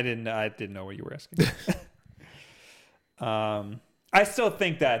 I didn't know what you were asking. I still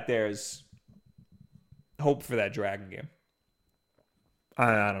think that there's hope for that dragon game.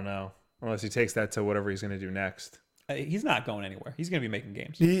 I don't know. Unless he takes that to whatever he's going to do next. He's not going anywhere. He's going to be making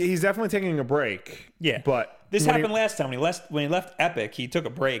games. He's definitely taking a break. Yeah. But this happened last time. When he left Epic, he took a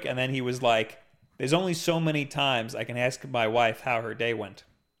break, and then he was like, there's only so many times I can ask my wife how her day went.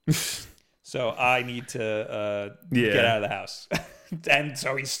 So I need to get out of the house. And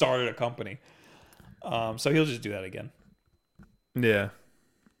so he started a company. So he'll just do that again. Yeah.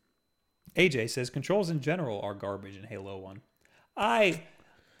 AJ says controls in general are garbage in Halo 1. I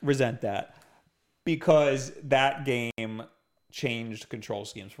resent that because that game changed control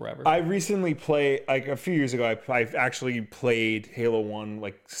schemes forever. I recently played, like a few years ago, I actually played Halo 1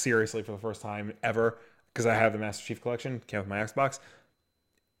 like seriously for the first time ever because I have the Master Chief Collection, came with my Xbox,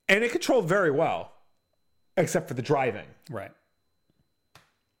 and it controlled very well, except for the driving. Right.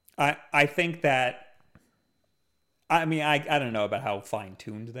 I think that, I mean, I don't know about how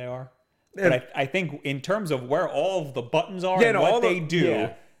fine-tuned they are, but I think in terms of where all of the buttons are and what they do,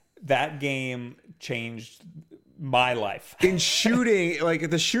 that game changed my life. In shooting, like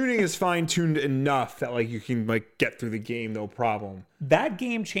the shooting is fine-tuned enough that like you can like get through the game no problem. That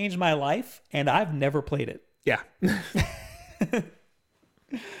game changed my life, and I've never played it. Yeah.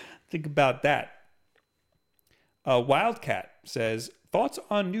 Think about that. Wildcat says, thoughts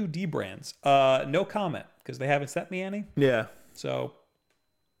on new D brands? No comment, because they haven't sent me any. Yeah. So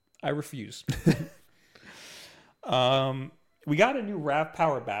I refuse. We got a new RAV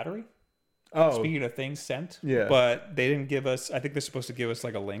power battery. Oh. Speaking of things sent. Yeah. But they didn't give us, I think they're supposed to give us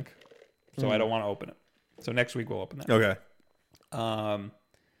like a link. So I don't want to open it. So next week we'll open that. Okay.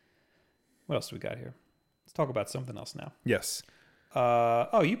 What else do we got here? Let's talk about something else now. Yes.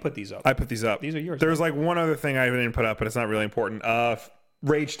 You put these up. I put these up. These are yours. There's like one other thing I didn't put up, but it's not really important.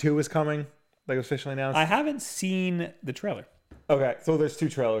 Rage 2 is coming, like officially announced. I haven't seen the trailer. Okay, so there's two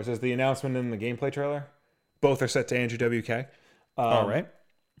trailers. There's the announcement and the gameplay trailer. Both are set to Andrew WK. All right.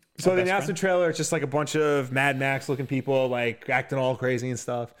 So the announcement trailer, it's just like a bunch of Mad Max looking people like acting all crazy and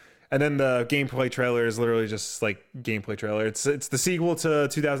stuff. And then the gameplay trailer is literally just like gameplay trailer. It's the sequel to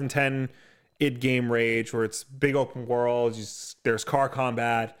 2010 id game Rage, where it's big open world. There's car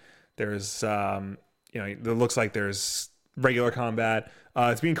combat. There's it looks like there's regular combat.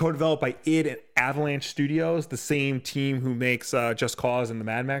 It's being co-developed by id and Avalanche Studios, the same team who makes Just Cause and the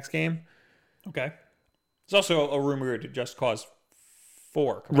Mad Max game. Okay. There's also a rumor to Just Cause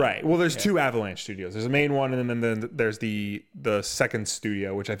 4. Right. Well, there's two Avalanche Studios. There's a main one, and then there's the second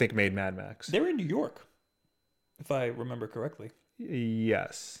studio, which I think made Mad Max. They're in New York, if I remember correctly.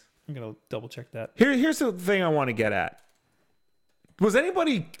 Yes. I'm gonna double check that. Here's the thing I want to get at. Was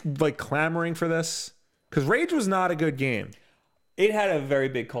anybody like clamoring for this? Because Rage was not a good game. It had a very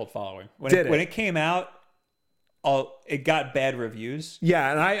big cult following. When it came out, it got bad reviews.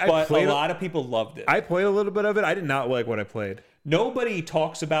 Yeah, and but a lot of people loved it. I played a little bit of it. I did not like what I played. Nobody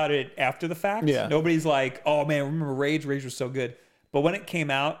talks about it after the fact. Yeah. Nobody's like, oh man, remember Rage? Rage was so good. But when it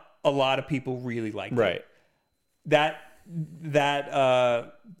came out, a lot of people really liked it. That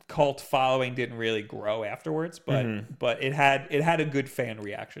cult following didn't really grow afterwards, but it had a good fan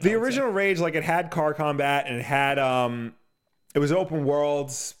reaction. The original Rage, like it had car combat and it had it was open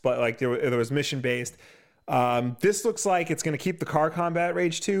worlds, but like there was mission based. This looks like it's going to keep the car combat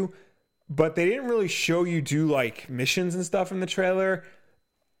Rage 2, but they didn't really show you do like missions and stuff in the trailer.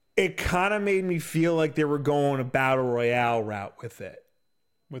 It kind of made me feel like they were going a battle royale route with it.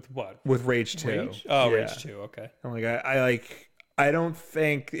 With what? With Rage 2. Rage? Oh, yeah. Rage 2. Okay. I'm like, I don't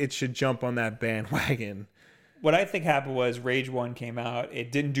think it should jump on that bandwagon. What I think happened was Rage 1 came out.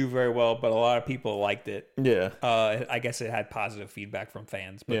 It didn't do very well, but a lot of people liked it. Yeah. I guess it had positive feedback from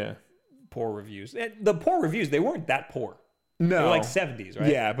fans, but poor reviews. The poor reviews, they weren't that poor. No. They're like 70s,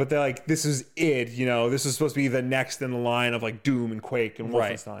 right? Yeah, but they're like, this is id, this is supposed to be the next in the line of like Doom and Quake and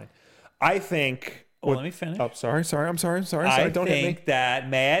Wolfenstein. Right. I think... Well, let me finish. Oh, sorry. I don't hit me. think that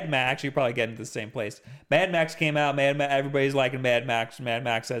Mad Max, you're probably getting to the same place. Mad Max came out. Everybody's liking Mad Max. Mad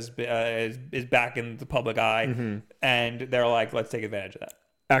Max is back in the public eye, and they're like, let's take advantage of that.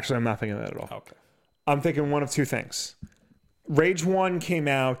 Actually, I'm not thinking that at all. Okay. I'm thinking one of two things. Rage 1 came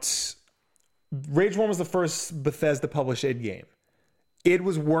out. Rage 1 was the first Bethesda published id game. Id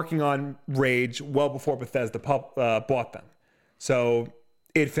was working on Rage well before Bethesda bought them. So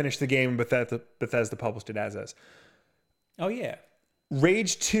it finished the game, and Bethesda published it as is. Oh, yeah.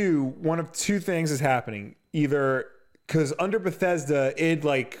 Rage 2, one of two things is happening. Either because under Bethesda, id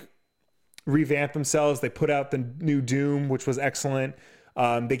like revamped themselves. They put out the new Doom, which was excellent.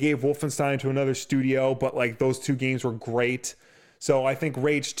 They gave Wolfenstein to another studio, but like those two games were great. So I think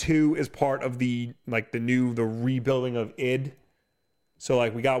Rage 2 is part of the rebuilding of id. So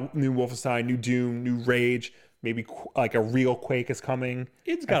like we got new Wolfenstein, new Doom, new Rage. Maybe like a real Quake is coming.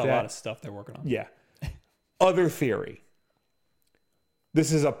 It's got a lot of stuff they're working on. Yeah. Other theory.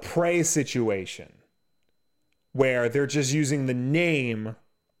 This is a Prey situation where they're just using the name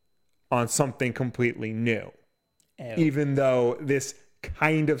on something completely new. Even though this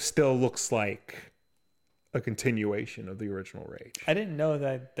kind of still looks like a continuation of the original Rage. I didn't know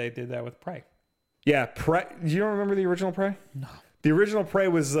that they did that with Prey. Yeah, Prey. You don't remember the original Prey? No. The original Prey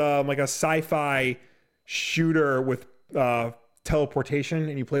was like a sci-fi shooter with teleportation,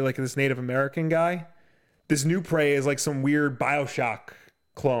 and you play like this Native American guy this new Prey is like some weird BioShock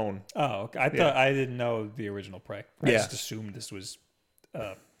clone. Oh, okay. I didn't know the original Prey. I just assumed this was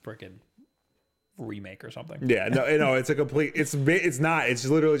a freaking remake or something. Yeah, no, it's a complete. It's not. It's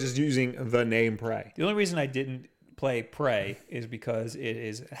literally just using the name Prey. The only reason I didn't play Prey is because it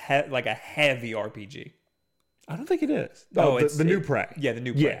is like a heavy RPG. I don't think it is. Oh, it's the new Prey. Yeah, the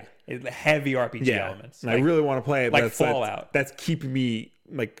new Prey. Yeah, heavy RPG elements. Like, I really want to play it, like Fallout. That's keeping me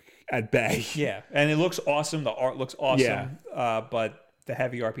like at bay. Yeah, and it looks awesome. The art looks awesome. Yeah. But the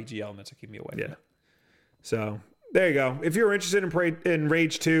heavy RPG elements are keeping me away. Yeah. So there you go. If you're interested in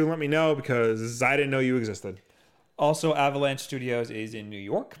Rage 2, let me know because I didn't know you existed. Also, Avalanche Studios is in New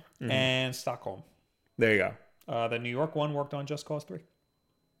York and Stockholm. There you go. The New York one worked on Just Cause 3.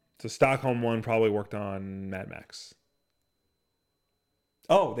 The Stockholm one probably worked on Mad Max.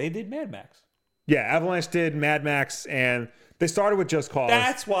 Oh, they did Mad Max. Yeah, Avalanche did Mad Max, and they started with Just Cause.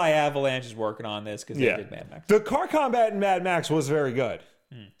 That's why Avalanche is working on this, because they did Mad Max. The car combat in Mad Max was very good.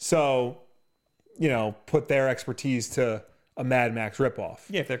 So, put their expertise to a Mad Max ripoff.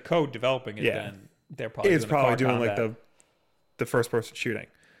 Yeah, if they're co-developing it, then they're probably doing like the first-person shooting.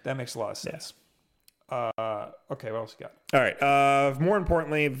 That makes a lot of sense. Okay, what else you got? All right. More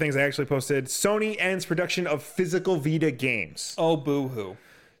importantly, the things I actually posted. Sony ends production of physical Vita games. Oh, boo-hoo.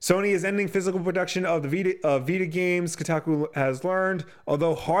 Sony is ending physical production of the Vita games, Kotaku has learned.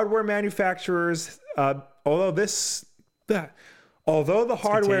 Although the hardware manufacturer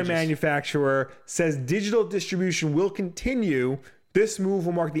says digital distribution will continue, this move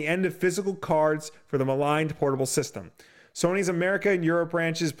will mark the end of physical cards for the maligned portable system. Sony's America and Europe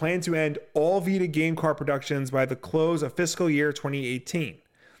branches plan to end all Vita game card productions by the close of fiscal year 2018.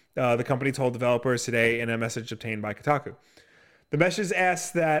 The company told developers today in a message obtained by Kotaku. The message asks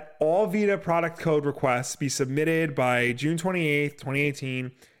that all Vita product code requests be submitted by June 28th,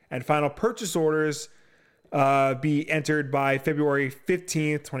 2018, and final purchase orders be entered by February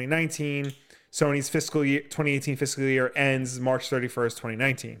 15th, 2019. Sony's 2018 fiscal year ends March 31st,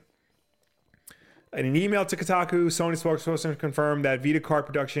 2019. In an email to Kotaku, Sony spokesperson confirmed that Vita card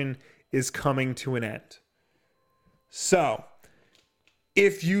production is coming to an end. So,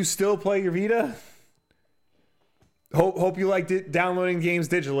 if you still play your Vita, hope you like downloading games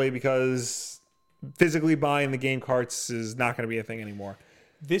digitally, because physically buying the game carts is not going to be a thing anymore.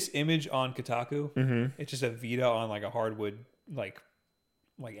 This image on Kotaku, it's just a Vita on like a hardwood like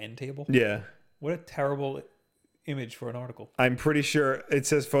end table. Yeah. What a terrible image for an article. I'm pretty sure it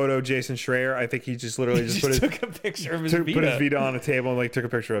says photo Jason Schreier. I think he just literally took a picture of his Vita. Put his Vita on a table and took a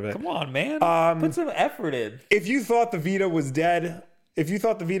picture of it. Come on, man. Put some effort in. If you thought the Vita was dead, if you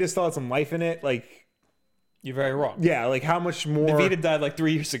thought the Vita still had some life in it, you're very wrong. Yeah, how much more... The Vita died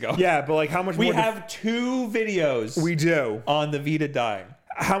 3 years ago. Yeah, but how much more... We have 2 videos. We do. On the Vita dying.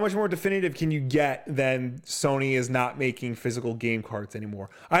 How much more definitive can you get than Sony is not making physical game cards anymore?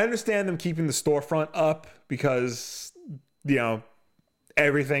 I understand them keeping the storefront up because,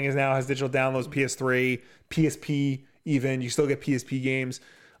 everything has digital downloads, PS3, PSP even. You still get PSP games.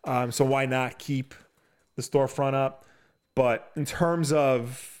 So why not keep the storefront up? But in terms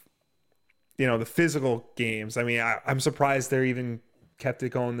of, the physical games, I'm surprised they even kept it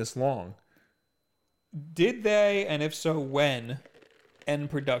going this long. Did they, and if so, when...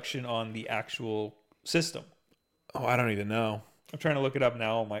 end production on the actual system? Oh, I don't even know. I'm trying to look it up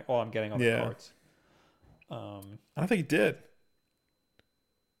now. I'm getting all the cards. I don't think it did.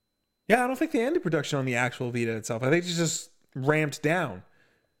 Yeah, I don't think they ended production on the actual Vita itself. I think it's just ramped down.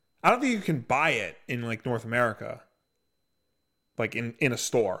 I don't think you can buy it in North America, in a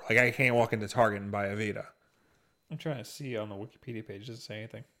store. I can't walk into Target and buy a Vita. I'm trying to see on the Wikipedia page. It doesn't say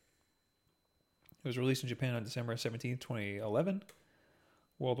anything. It was released in Japan on December 17th, 2011.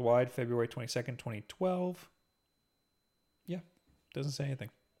 Worldwide, February 22nd, 2012. Yeah, doesn't say anything.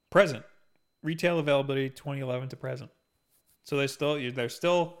 Present. Retail availability 2011 to present. So they're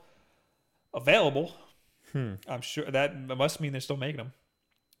still available. I'm sure that must mean they're still making them.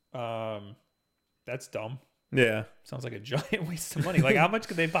 That's dumb. Yeah. Sounds like a giant waste of money. How much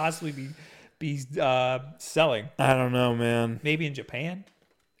could they possibly be selling? I don't know, man. Maybe in Japan?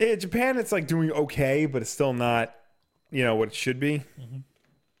 In Japan, it's doing okay, but it's still not, what it should be. Mm-hmm.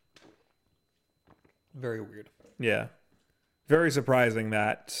 Very weird. Yeah. Very surprising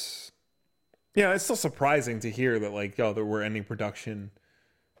that... it's still surprising to hear that, there were any production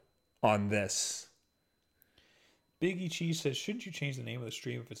on this. Biggie Cheese says, shouldn't you change the name of the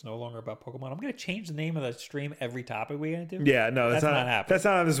stream if it's no longer about Pokemon? I'm going to change the name of the stream every topic we get into. Yeah, no, that's not happening. That's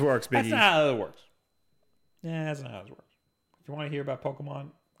not how this works, Biggie. That's not how it works. Yeah, that's not how this works. If you want to hear about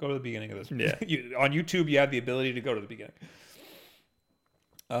Pokemon, go to the beginning of this. Yeah. On YouTube, you have the ability to go to the beginning.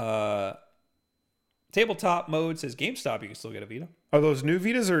 Tabletop mode says GameStop. You can still get a Vita. Are those new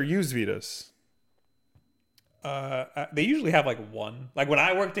Vitas or used Vitas? They usually have like one. Like when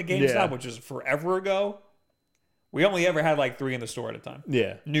I worked at GameStop, which was forever ago, we only ever had like 3 in the store at a time.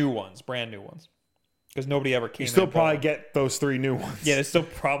 Yeah. New ones, brand new ones. Because nobody ever came. You still probably get those 3 new ones. Yeah, it's still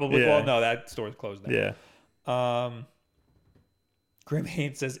probably. Well, no, that store's closed now. Yeah. Grim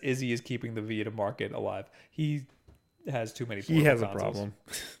Haynes says Izzy is keeping the Vita market alive. He has too many. He has consoles.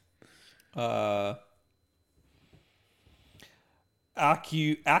 a problem.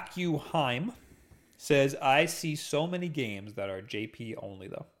 Akuheim says, I see so many games that are JP only,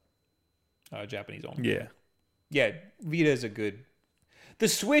 though. Japanese only. Yeah. Yeah, Vita is a good... The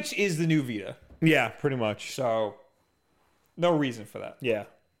Switch is the new Vita. Yeah, pretty much. So, no reason for that. Yeah.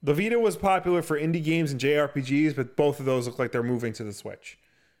 The Vita was popular for indie games and JRPGs, but both of those look like they're moving to the Switch.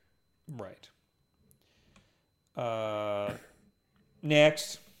 Right.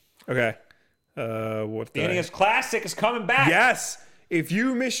 Next. Okay. What the NES Classic is coming back. Yes. If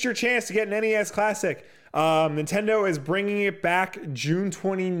you missed your chance to get an NES Classic, Nintendo is bringing it back June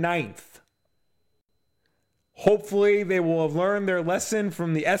 29th. Hopefully, they will have learned their lesson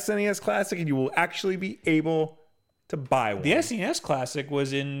from the SNES Classic, and you will actually be able to buy one. The SNES Classic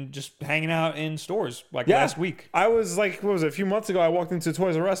was in just hanging out in stores last week. I was like, what was it? A few months ago, I walked into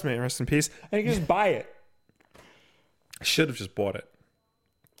Toys R Us, man, rest in peace, and you can just buy it. I should have just bought it.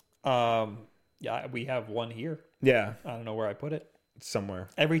 Yeah, we have one here. Yeah. I don't know where I put it. It's somewhere.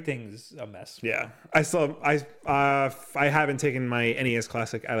 Everything's a mess. Yeah. I haven't taken my NES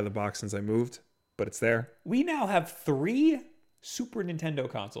Classic out of the box since I moved, but it's there. We now have 3 Super Nintendo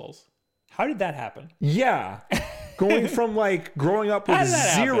consoles. How did that happen? Yeah. Going from like growing up with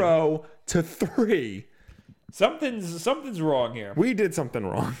 0 to 3. Something's wrong here. We did something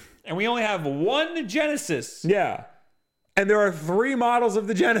wrong. And we only have 1 Genesis. Yeah. And there are 3 models of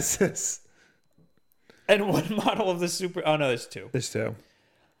the Genesis. And 1 model of the Super... Oh, no, there's 2. There's 2.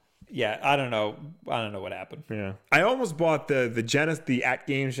 Yeah, I don't know what happened. Yeah. I almost bought the At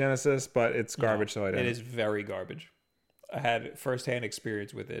Games Genesis, but it's garbage, so I didn't. It is very garbage. I had firsthand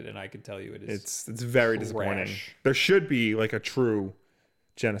experience with it, and I can tell you it is. It's very disappointing. There should be like a true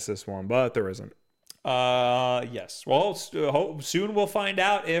Genesis one, but there isn't. Yes. Well, soon we'll find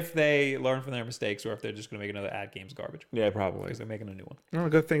out if they learn from their mistakes or if they're just going to make another Ad Games garbage. Yeah, probably. Because they're making a new one. Oh,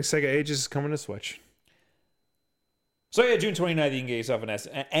 good thing Sega Ages is coming to Switch. So yeah, June 29th, you can get yourself an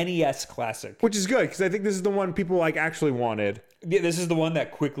NES Classic. Which is good, because I think this is the one people like actually wanted. Yeah, this is the one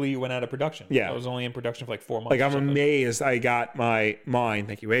that quickly went out of production. Yeah. It was only in production for like 4 months. Like, I'm amazed I got mine.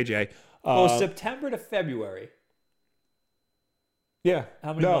 Thank you, AJ. September to February. Yeah.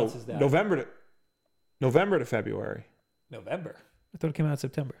 How many months is that? November to February. November? I thought it came out in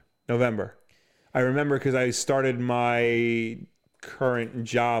September. November. I remember because I started my current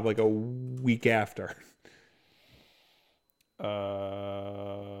job like a week after.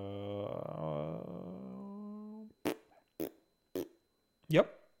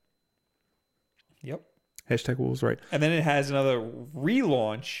 Yep. Hashtag Wolves right. And then it has another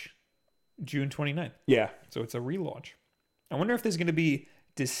relaunch June 29th. Yeah. So it's a relaunch. I wonder if there's going to be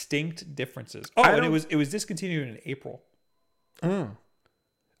distinct differences. Oh, and it was discontinued in April. Oh.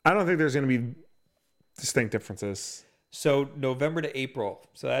 I don't think there's going to be distinct differences. So November to April.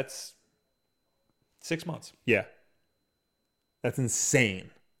 So that's 6 months. Yeah. That's insane.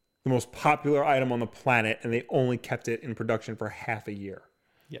 The most popular item on the planet, and they only kept it in production for half a year.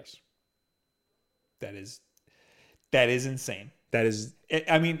 Yes. That is insane. That is...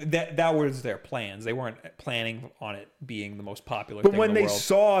 I mean, that was their plans. They weren't planning on it being the most popular thing in the world. But when they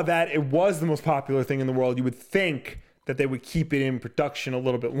saw that it was the most popular thing in the world, you would think that they would keep it in production a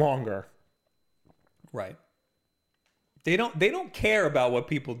little bit longer. Right. They don't care about what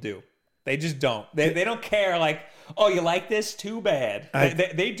people do. They just don't. They don't care like, oh, you like this? Too bad.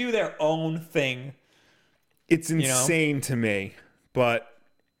 They do their own thing. It's insane to me, but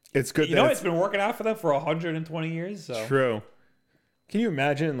it's good. It's been working out for them for 120 years. So. True. Can you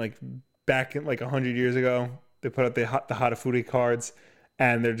imagine, like, back in, like, 100 years ago, they put out the Hanafuda cards,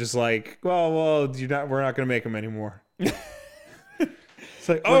 and they're just like, well, we're not going to make them anymore. It's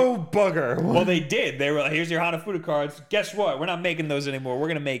like, oh, bugger. Well, they did. They were like, here's your Hanafuda cards. Guess what? We're not making those anymore. We're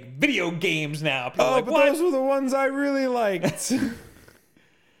going to make video games now. People but those were the ones I really liked.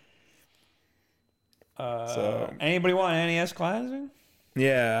 Anybody want an NES Classic?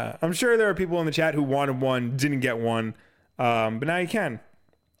 Yeah. I'm sure there are people in the chat who wanted one, didn't get one. But now you can.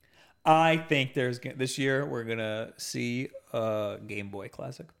 I think this year we're going to see a Game Boy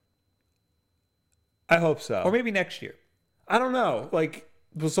Classic. I hope so. Or maybe next year. I don't know. Like,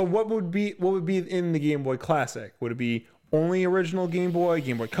 so what would be in the Game Boy Classic? Would it be only original Game Boy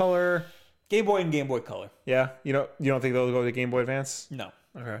Color? Game Boy and Game Boy Color. Yeah, you don't think they'll go to Game Boy Advance? No.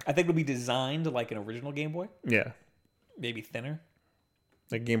 Okay. I think it'll be designed like an original Game Boy. Yeah. Maybe thinner.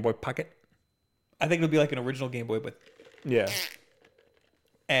 Like Game Boy Pocket. I think it'll be like an original Game Boy, but yeah.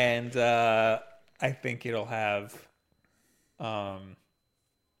 And I think it'll have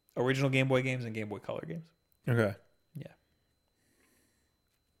original Game Boy games and Game Boy Color games. Okay. Yeah.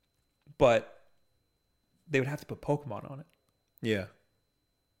 But they would have to put Pokemon on it. Yeah.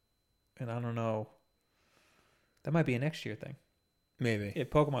 And I don't know. That might be a next year thing. Maybe. If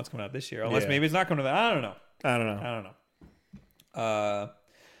Pokemon's coming out this year. Unless maybe it's not coming out. I don't know.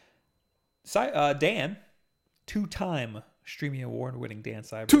 Dan, 2-time Streaming Award-winning Dan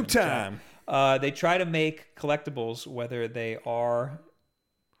Cyber. 2-time. They try to make collectibles whether they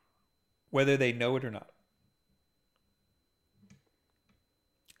know it or not.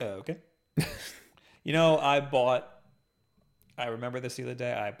 Okay. I remember this the other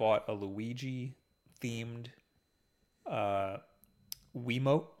day. I bought a Luigi-themed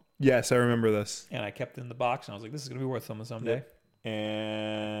Wiimote. Yes, I remember this. And I kept it in the box, and I was like, this is going to be worth something someday. Yep.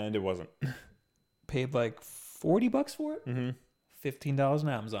 And it wasn't. Paid like $40 for it. Mm-hmm. $15 on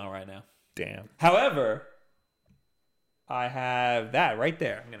Amazon right now. Damn. However, I have that right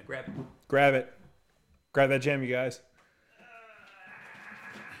there. I'm going to grab it. Grab it. Grab that gem, you guys.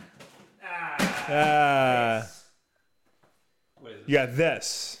 What is it? You got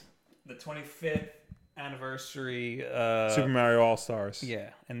this. The 25th anniversary Super Mario All-Stars. Yeah.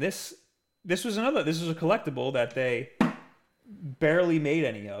 And this was a collectible that they barely made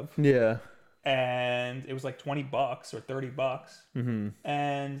any of. Yeah. And it was like $20 or $30. Mm-hmm.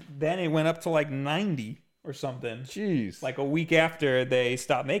 And then it went up to like 90 or something. Jeez. Like a week after they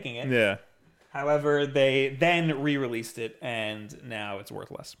stopped making it. Yeah. However, they then re-released it, and now it's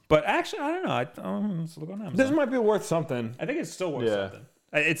worth less. But actually, I don't know. Let's look on Amazon. This might be worth something. I think it's still worth something.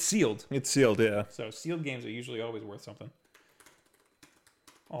 It's sealed. It's sealed, yeah. So sealed games are usually always worth something.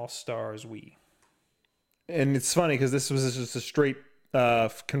 All Stars Wii. And it's funny because this was just a straight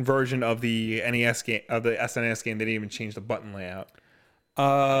conversion of the NES game, of the SNES game. They didn't even change the button layout.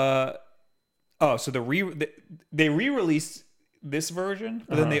 So they re-released this version,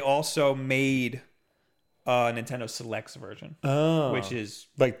 but then they also made Nintendo Select's version, which is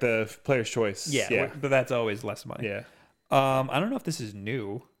like the player's choice. Yeah, but that's always less money. Yeah. I don't know if this is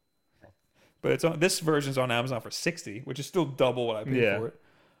new, but this version's on Amazon for $60, which is still double what I paid for it.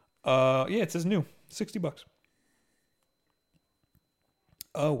 It says new, $60.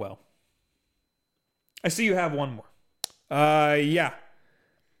 Oh well. I see you have one more. Yeah.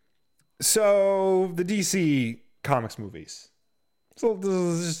 So the DC Comics movies. So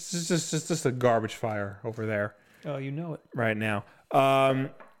this is just a garbage fire over there. Oh, you know it right now.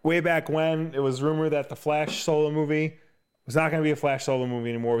 Way back when, it was rumored that the Flash solo movie was not going to be a Flash solo movie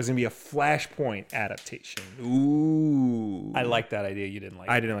anymore. It was going to be a Flashpoint adaptation. Ooh. I like that idea. You didn't like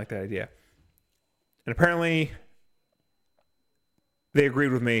it. I didn't like that idea. And apparently, they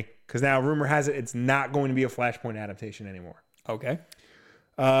agreed with me because now rumor has it it's not going to be a Flashpoint adaptation anymore. Okay.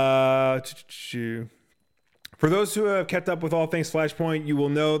 For those who have kept up with all things Flashpoint, you will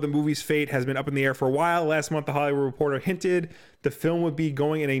know the movie's fate has been up in the air for a while. Last month, The Hollywood Reporter hinted the film would be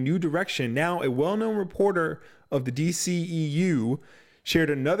going in a new direction. Now, a well-known reporter of the DCEU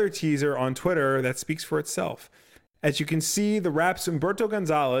shared another teaser on Twitter that speaks for itself. As you can see, the Rap's Humberto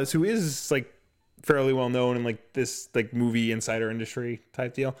Gonzalez, who is like fairly well-known in like this like movie insider industry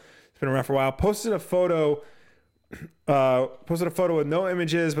type deal, it's been around for a while, posted a photo with no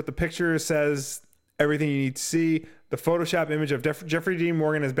images, but the picture says everything you need to see. The Photoshop image of Jeffrey Dean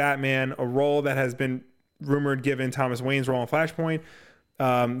Morgan as Batman, a role that has been rumored given Thomas Wayne's role in Flashpoint.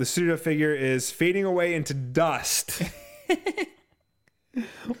 The studio figure is fading away into dust.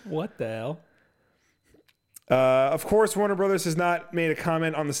 What the hell? Of course, Warner Brothers has not made a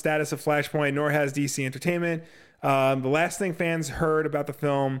comment on the status of Flashpoint, nor has DC Entertainment. The last thing fans heard about the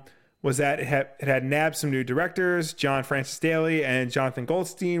film was that it had nabbed some new directors. John Francis Daley and Jonathan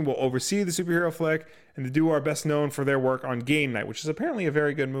Goldstein will oversee the superhero flick, and the duo are best known for their work on Game Night, which is apparently a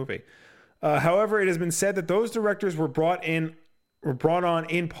very good movie. However, it has been said that those directors were brought on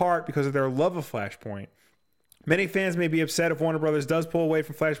in part because of their love of Flashpoint. Many fans may be upset if Warner Brothers does pull away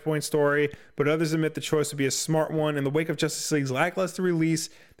from Flashpoint's story, but others admit the choice would be a smart one. In the wake of Justice League's lackluster release,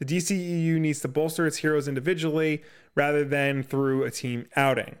 the DCEU needs to bolster its heroes individually rather than through a team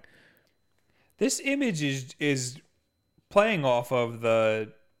outing. This image is playing off of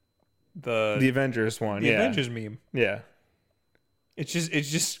the Avengers one, the Avengers meme. Yeah, it's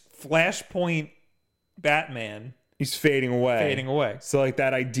just Flashpoint Batman. He's fading away. So like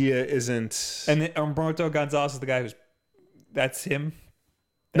that idea isn't. And then Humberto Gonzalez is the guy that's him.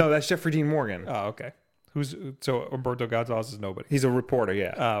 No, that's Jeffrey Dean Morgan. Oh, okay. So Umberto Gonzalez is nobody. He's a reporter,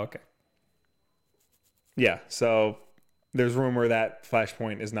 yeah. Oh, okay. Yeah, so there's rumor that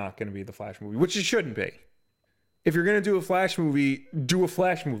Flashpoint is not going to be the Flash movie, which it shouldn't be. If you're going to do a Flash movie, do a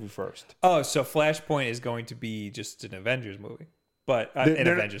Flash movie first. Oh, so Flashpoint is going to be just an Avengers movie. But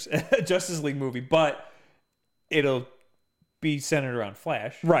Justice League movie, but it'll be centered around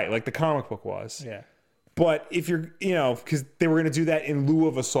Flash. Right, like the comic book was. Yeah. But if you're, because they were going to do that in lieu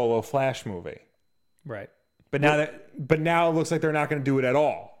of a solo Flash movie. Right. But now it looks like they're not going to do it at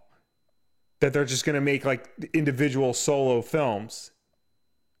all. That they're just going to make like individual solo films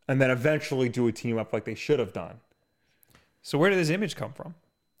and then eventually do a team up like they should have done. So where did this image come from?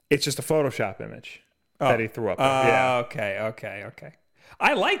 It's just a Photoshop image that he threw up there. Yeah. Okay.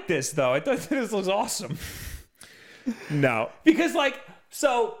 I like this though. I thought this looks awesome. No. Because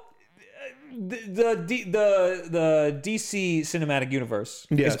the DC cinematic universe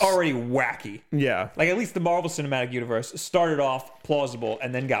is already wacky. Yeah. Like at least the Marvel cinematic universe started off plausible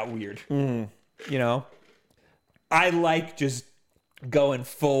and then got weird. Mm. I like just going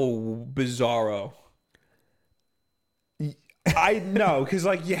full bizarro. I know, because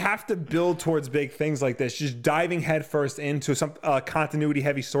like you have to build towards big things like this. Just diving headfirst into some continuity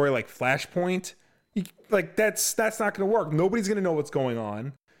heavy story like Flashpoint, that's not going to work. Nobody's going to know what's going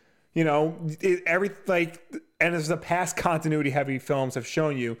on. And as the past continuity heavy films have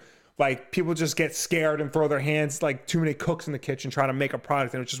shown you, like people just get scared and throw their hands like too many cooks in the kitchen trying to make a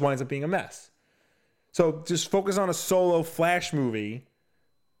product, and it just winds up being a mess. So just focus on a solo Flash movie,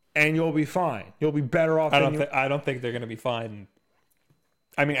 and you'll be fine. You'll be better off. I don't think they're going to be fine.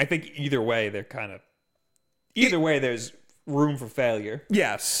 I mean, I think either way there's room for failure.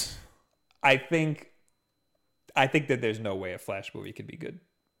 Yes, I think that there's no way a Flash movie could be good.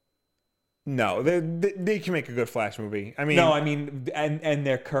 No, they can make a good Flash movie. I mean, and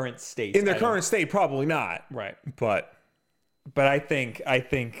their current state. In their current state, probably not. Right, but I think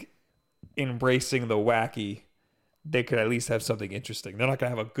embracing the wacky, they could at least have something interesting. They're not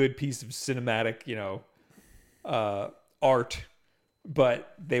going to have a good piece of cinematic, art,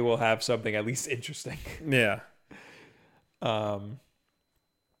 but they will have something at least interesting. Yeah. I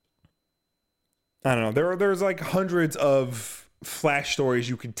don't know. There's like hundreds of Flash stories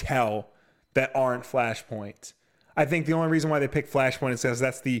you could tell that aren't Flashpoint. I think the only reason why they picked Flashpoint is because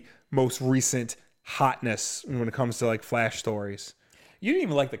that's the most recent hotness when it comes to like Flash stories. You didn't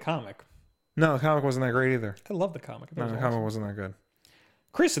even like the comic. No, the comic wasn't that great either. I love the comic. No, the comic wasn't that good.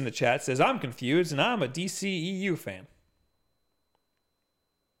 Chris in the chat says, I'm confused and I'm a DCEU fan.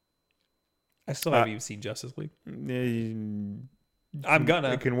 I still haven't even seen Justice League. I'm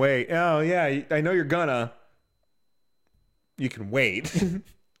gonna. You can wait. Oh, yeah. I know you're gonna. You can wait.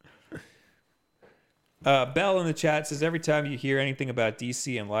 Bell in the chat says, every time you hear anything about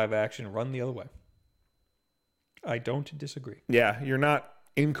DC and live action, run the other way. I don't disagree. Yeah, you're not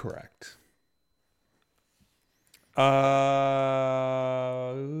incorrect. Okay.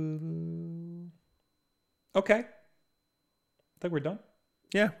 I think we're done.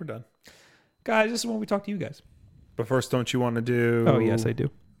 Yeah, we're done. Guys, this is when we talk to you guys. But first, don't you want to do... Oh, yes, I do.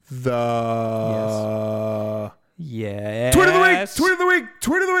 Yes. Tweet of the week! Tweet of the week!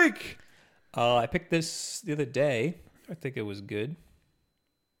 Tweet of the week! I picked this the other day. I think it was good.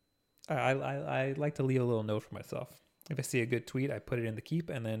 I like to leave a little note for myself. If I see a good tweet, I put it in the keep,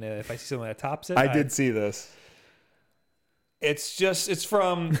 and then if I see something that tops it... I did see this. It's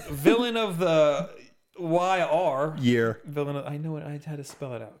from Villain of the YR. Year. I know it. I had to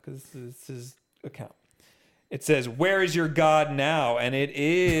spell it out because it's his account. It says, "Where is your God now?" And it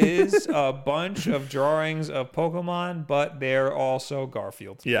is a bunch of drawings of Pokemon, but they're also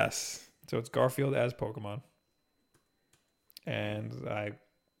Garfield. Yes. So it's Garfield as Pokemon. And I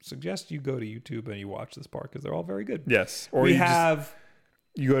suggest you go to YouTube and you watch this part because they're all very good. Yes. Or you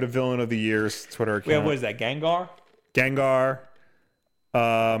go to Villain of the Year's Twitter account. We have, what is that, Gengar?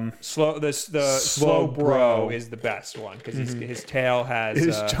 Slow Bro is the best one because his tail has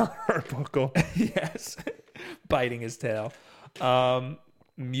his John Arbuckle. Yes, biting his tail.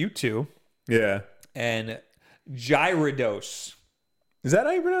 Mewtwo, and Gyarados. Is that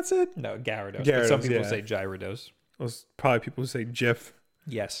how you pronounce it? No, Gyarados. But some people say Gyarados. Those probably people who say GIF.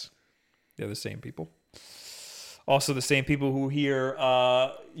 Yes, they're the same people. Also, the same people who hear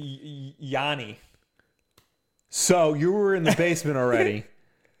Yanni. So you were in the basement already,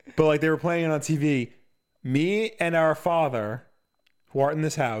 but like they were playing it on TV. Me and our father, who aren't in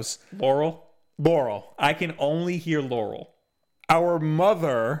this house, Laurel. I can only hear Laurel. Our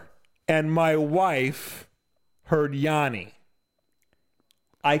mother and my wife heard Yanni.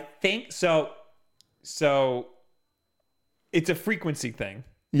 I think so. So it's a frequency thing.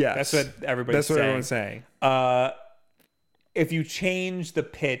 Yes. That's what everybody's saying. Everyone's saying. If you change the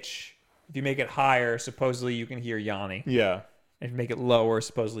pitch, if you make it higher, supposedly you can hear Yanni. Yeah. If you make it lower,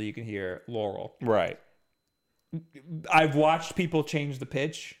 supposedly you can hear Laurel. Right. I've watched people change the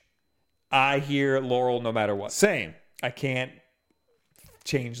pitch. I hear Laurel no matter what. Same. I can't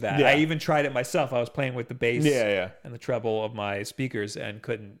change that. Yeah. I even tried it myself. I was playing with the bass and the treble of my speakers and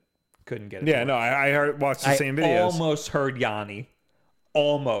couldn't get it. Yeah, no, I watched the same videos. I almost heard Yanni.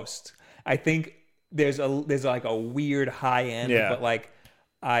 Almost. I think there's like a weird high end, but like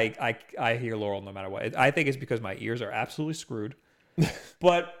I hear Laurel no matter what. I think it's because my ears are absolutely screwed.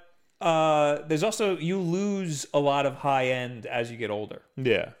 But there's also, you lose a lot of high end as you get older.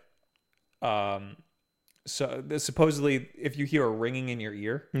 Yeah. So supposedly, if you hear a ringing in your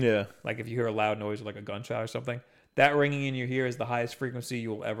ear, like if you hear a loud noise like a gunshot or something, that ringing in your ear is the highest frequency you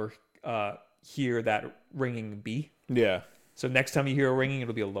will ever hear that ringing be. Yeah. So next time you hear a ringing,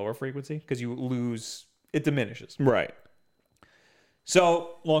 it'll be a lower frequency because you lose, it diminishes. Right.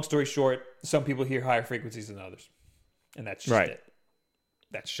 So long story short, some people hear higher frequencies than others, and that's just it.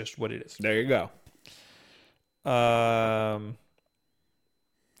 That's just what it is. There you go.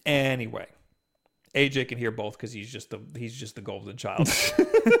 Anyway, AJ can hear both because he's just the golden child.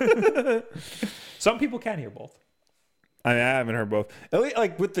 Some people can hear both. I mean, I haven't heard both. At least,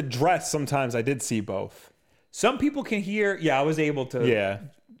 like with the dress, sometimes I did see both. Some people can hear. Yeah, I was able to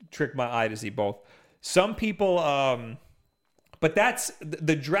trick my eye to see both. Some people, but that's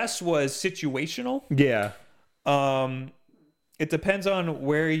the dress was situational. Yeah. It depends on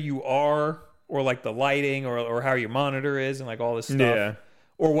where you are, or like the lighting, or how your monitor is, and like all this stuff. Yeah.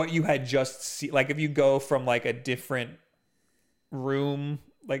 Or what you had just seen. Like if you go from like a different room,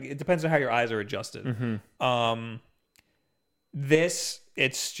 like it depends on how your eyes are adjusted. Mm-hmm.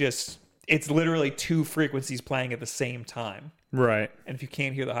 It's literally two frequencies playing at the same time. Right. And if you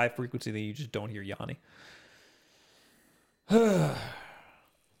can't hear the high frequency, then you just don't hear Yanni.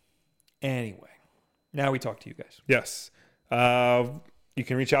 Anyway, now we talk to you guys. Yes. You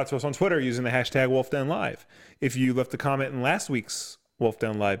can reach out to us on Twitter using the hashtag WolfDenLive. If you left a comment in last week's Wolf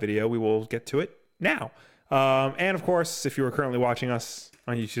Den Live video, we will get to it now. And of course, if you are currently watching us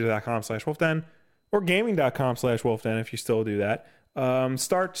on youtube.com/wolfden or gaming.com/wolfden, if you still do that,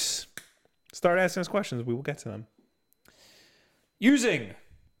 start asking us questions. We will get to them. Using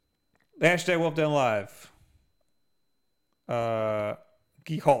the hashtag WolfDenLive.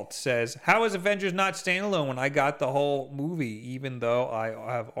 Geekholt says, how is Avengers not standalone when I got the whole movie, even though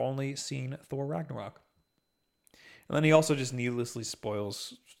I have only seen Thor Ragnarok? And then he also just needlessly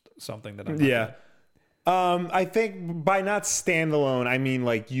spoils something that I'm not gonna. I think by not standalone, I mean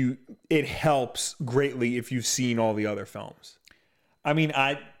like it helps greatly if you've seen all the other films. I mean,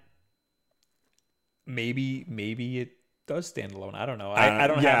 maybe it does stand alone. I don't know. I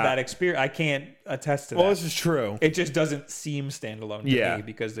don't have that experience. I can't attest to that. Well, this is true. It just doesn't seem standalone to me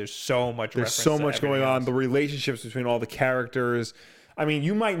because there's so much. There's so much going on. The relationships between all the characters. I mean,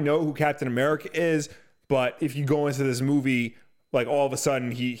 you might know who Captain America is, but if you go into this movie, like all of a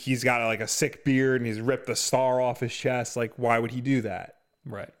sudden he's got like a sick beard and he's ripped the star off his chest. Like, why would he do that?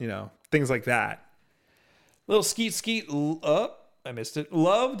 Right. You know, things like that. Little skeet up. I missed it.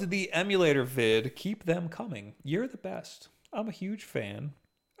 Loved the emulator vid. Keep them coming. You're the best. I'm a huge fan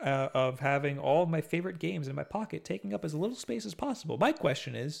of having all of my favorite games in my pocket, taking up as little space as possible. My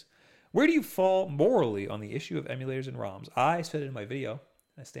question is, where do you fall morally on the issue of emulators and ROMs? I said it in my video.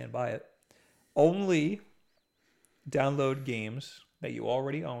 I stand by it. Only download games that you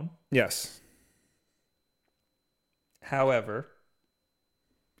already own. Yes. However,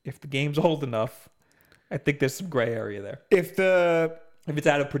 if the game's old enough, I think there's some gray area there. If it's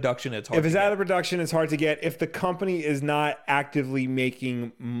out of production, it's hard to get. If it's out of production, it's hard to get. If the company is not actively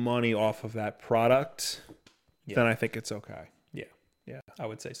making money off of that product, then I think it's okay. Yeah, I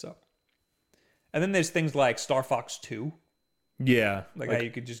would say so. And then there's things like Star Fox 2. Yeah. Like how you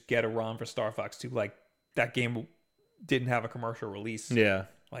could just get a ROM for Star Fox 2. Like, that game didn't have a commercial release. Yeah.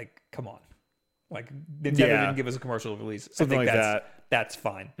 Like, come on. Like, Nintendo didn't give us a commercial release. Something like that. That's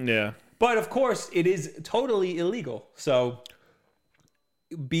fine. Yeah. But, of course, it is totally illegal. So,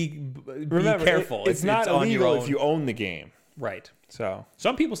 be careful. It's not illegal if you own the game. Right. So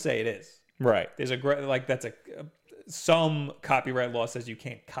some people say it is. Right. There's some copyright law says you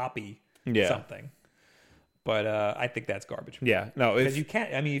can't copy something. But I think that's garbage. Yeah. No, because you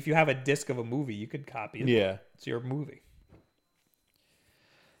can't. I mean, if you have a disc of a movie, you could copy it. Yeah. It's your movie.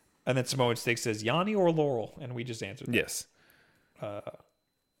 And then Samoan Steak says, Yanni or Laurel? And we just answered that. Yes.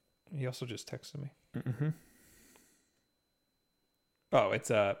 He also just texted me. Mm-hmm. Oh,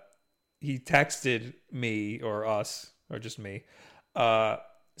 he texted me or us, or just me,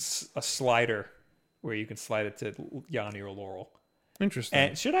 a slider where you can slide it to Yanni or Laurel. Interesting.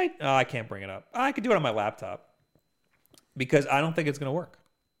 And should I? I can't bring it up. I could do it on my laptop because I don't think it's going to work.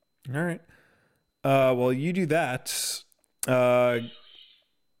 All right. Well, you do that. Oh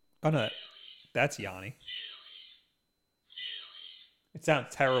no, that's Yanni. It sounds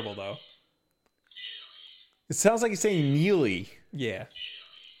terrible though. It sounds like he's saying Neely. Yeah.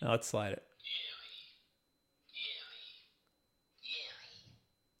 Now let's slide it.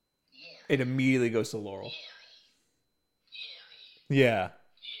 It immediately goes to Laurel. Yeah.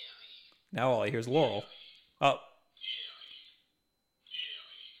 Now all I hear is Laurel. Oh.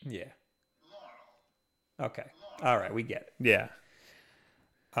 Yeah. Okay. All right, we get it. Yeah.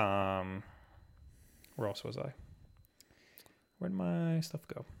 Where else was I? Where'd my stuff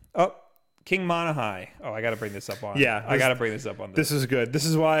go? Oh, King Monahai. Oh, I got to bring this up on. Yeah. I got to bring this up on this. This is good. This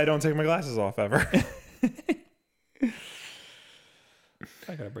is why I don't take my glasses off ever.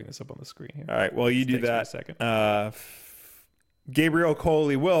 I got to bring this up on the screen here. All right. Well, you do that. A second. Gabriel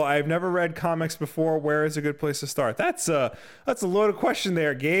Coley. Will, I've never read comics before. Where is a good place to start? That's a loaded question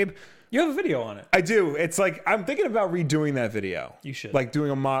there, Gabe. You have a video on it. I do. It's like I'm thinking about redoing that video. You should. Like doing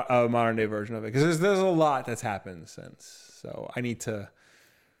a modern day version of it because there's a lot that's happened since. So I need to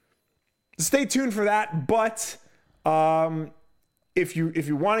stay tuned for that. But if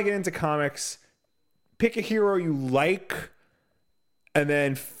you want to get into comics, pick a hero you like, and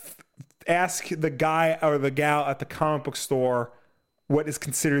then ask the guy or the gal at the comic book store what is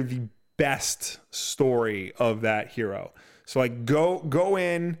considered the best story of that hero. So like go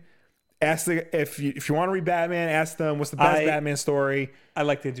in. Ask if you want to read Batman, ask them what's the best Batman story. I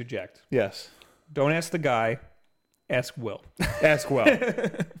like to interject. Yes. Don't ask the guy. Ask Will. Ask Will.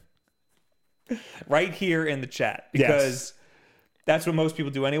 Right here in the chat. Because that's what most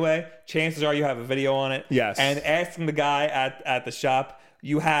people do anyway. Chances are you have a video on it. Yes. And asking the guy at the shop,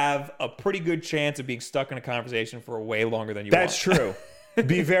 you have a pretty good chance of being stuck in a conversation for way longer than you want. That's true.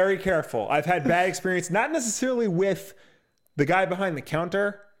 Be very careful. I've had bad experience, not necessarily with the guy behind the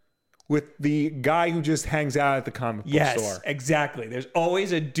counter, with the guy who just hangs out at the comic book store. Yes, exactly. There's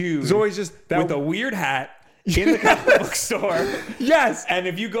always a dude There's always just with a weird hat in the comic book store. Yes. And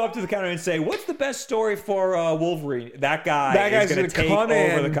if you go up to the counter and say, what's the best story for Wolverine? That guy's going to take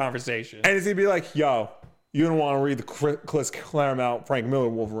over the conversation. And he's going to be like, yo, you don't want to read the Chris Claremont, Frank Miller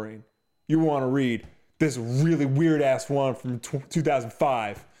Wolverine. You want to read this really weird-ass one from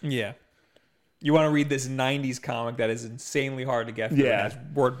 2005. Yeah. You want to read this 90s comic that is insanely hard to get through. Yeah. And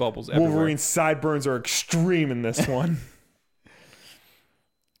has word bubbles everywhere. Wolverine's sideburns are extreme in this one.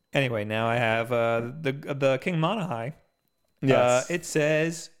 Anyway, now I have the King Monahai. Yes. It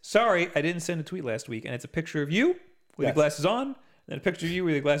says, sorry, I didn't send a tweet last week. And it's a picture of you with your glasses on, and then a picture of you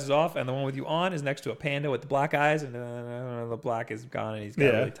with your glasses off, and the one with you on is next to a panda with the black eyes, and the black is gone, and he's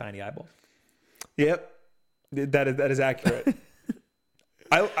got a really tiny eyeball. Yep. That is accurate.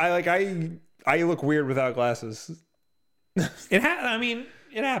 I look weird without glasses. It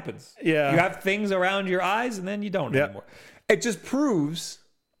happens. Yeah. You have things around your eyes, and then you don't anymore. It just proves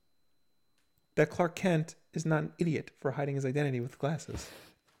that Clark Kent is not an idiot for hiding his identity with glasses.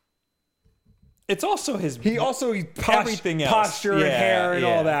 It's also everything else. Posture and hair and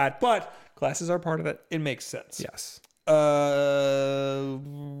all that, but glasses are part of it. It makes sense. Yes.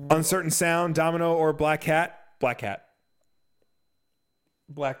 Uncertain Sound, Domino, or Black Cat? Black Cat.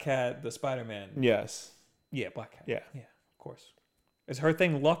 Black Cat, the Spider-Man. Yes. Yeah, Black Cat. Yeah, of course. Is her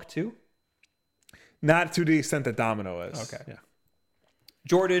thing luck too? Not to the extent that Domino is. Okay. Yeah.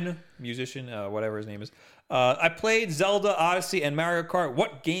 Jordan, musician, whatever his name is. I played Zelda, Odyssey, and Mario Kart.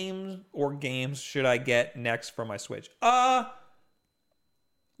 What games should I get next for my Switch?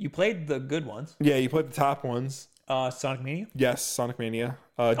 You played the good ones. Yeah, you played the top ones. Sonic Mania? Yes, Sonic Mania.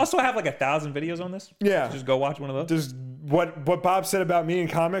 Also, I have like 1,000 videos on this. Yeah. So just go watch one of those. Just what Bob said about me in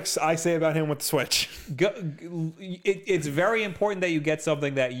comics, I say about him with the Switch. It's very important that you get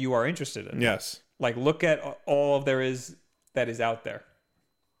something that you are interested in. Yes. Like, look at all of there is that is out there.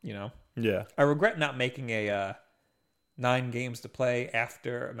 You know? Yeah. I regret not making a 9 games to play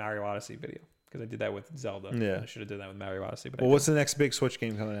after a Mario Odyssey video. Because I did that with Zelda. Yeah. I should have done that with Mario Odyssey. But what's the next big Switch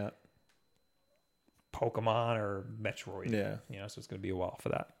game coming out? Pokemon or Metroid. Yeah. So it's going to be a while for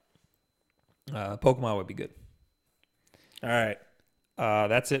that. Pokemon would be good. All right.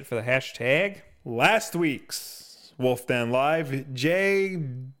 That's it for the hashtag. Last week's Wolf Den Live, Jay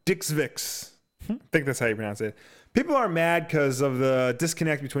Dixvix. I think that's how you pronounce it. People are mad because of the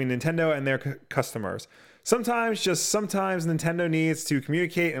disconnect between Nintendo and their customers. Sometimes Nintendo needs to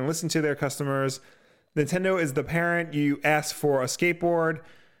communicate and listen to their customers. Nintendo is the parent. You ask for a skateboard,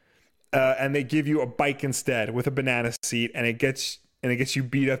 and they give you a bike instead with a banana seat, and it gets and it gets you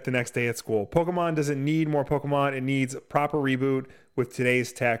beat up the next day at school. Pokemon doesn't need more Pokemon. It needs a proper reboot with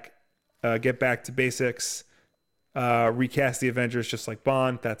today's tech. Get back to basics. Recast the Avengers just like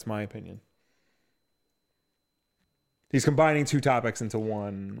Bond. That's my opinion. He's combining two topics into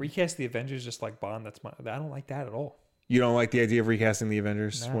one. Recast the Avengers just like Bond. I don't like that at all. You don't like the idea of recasting the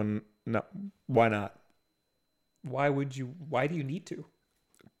Avengers? No. Why not? Why do you need to?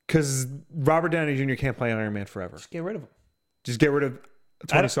 Because Robert Downey Jr. can't play Iron Man forever. Just get rid of him. Just get rid of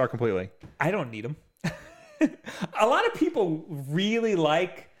Tony Stark completely. I don't need him. A lot of people really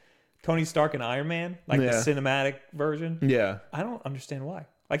like Tony Stark and Iron Man, like the cinematic version. Yeah. I don't understand why.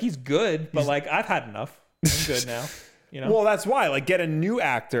 Like, he's good, but like, I've had enough. I'm good now. You know? Well, that's why. Like, get a new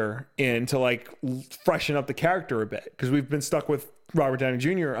actor in to like freshen up the character a bit, because we've been stuck with Robert Downey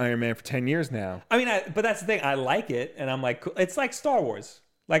Jr. Iron Man for 10 years now. I mean, but that's the thing. I like it, and I'm like, it's like Star Wars.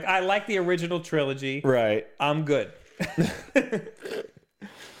 Like, I like the original trilogy. Right. I'm good.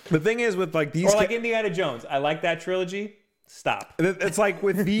 The thing is with like these, or like Indiana Jones. I like that trilogy. Stop. It's like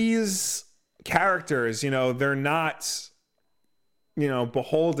with these characters, they're not,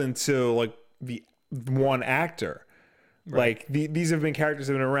 beholden to like the one actor. Right. Like these have been characters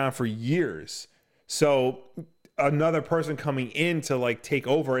that have been around for years. So another person coming in to like take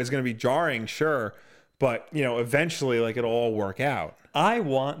over is going to be jarring, sure, but eventually like it'll all work out. I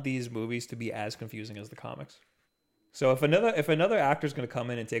want these movies to be as confusing as the comics. So if another actor's going to come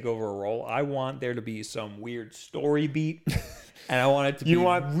in and take over a role, I want there to be some weird story beat, and I want it to be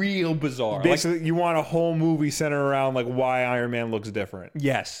real bizarre. Basically, you want a whole movie centered around like why Iron Man looks different.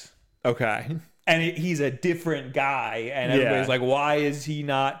 Yes. Okay. And he's a different guy, and everybody's like, why is he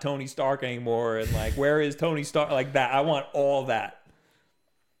not Tony Stark anymore? And like, where is Tony Stark? Like that. I want all that.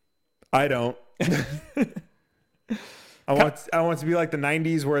 I don't. I want it to be like the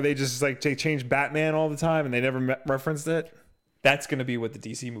 90s where they just like they change Batman all the time and they never referenced it. That's going to be what the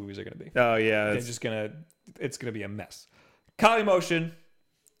DC movies are going to be. Oh yeah. It's going to be a mess. Kali Motion.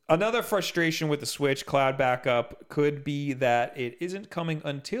 Another frustration with the Switch cloud backup could be that it isn't coming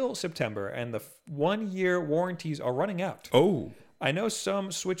until September and the 1-year warranties are running out. Oh. I know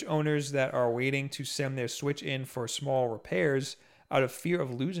some Switch owners that are waiting to send their Switch in for small repairs out of fear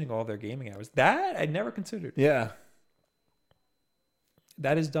of losing all their gaming hours. That I never considered. Yeah.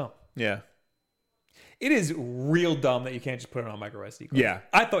 That is dumb. Yeah. It is real dumb that you can't just put it on a micro SD card. Yeah.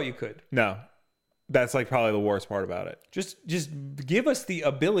 I thought you could. No. That's like probably the worst part about it. Just give us the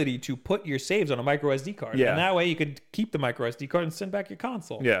ability to put your saves on a micro SD card. Yeah. And that way you could keep the micro SD card and send back your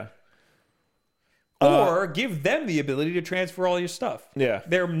console. Yeah. Or give them the ability to transfer all your stuff. Yeah.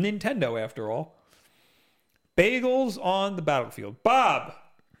 They're Nintendo after all. Bagels on the battlefield. Bob,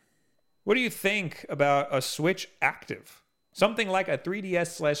 what do you think about a Switch Active? Something like a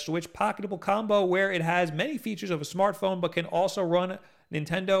 3DS/Switch pocketable combo where it has many features of a smartphone but can also run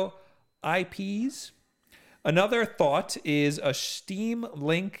Nintendo IPs. Another thought is a Steam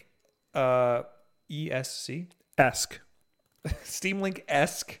Link ESC? Esque. Steam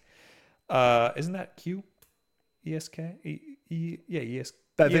Link-esque. Isn't that Q? ESK? Yeah, ESQ.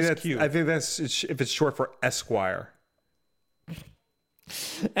 I think that's if it's short for Esquire.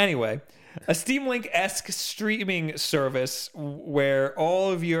 Anyway, a Steam Link-esque streaming service where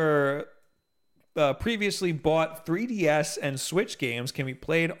all of your previously bought 3DS and Switch games can be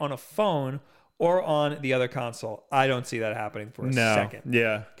played on a phone or on the other console. I don't see that happening for a second.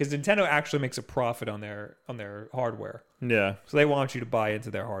 Yeah. Because Nintendo actually makes a profit on their hardware. Yeah. So they want you to buy into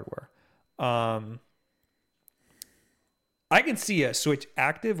their hardware. I can see a Switch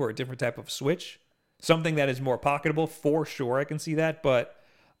Active or a different type of Switch. Something that is more pocketable, for sure. I can see that. But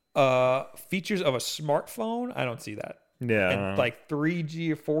features of a smartphone, I don't see that. Yeah. And like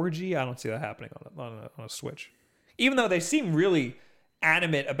 3G or 4G, I don't see that happening on a Switch. Even though they seem really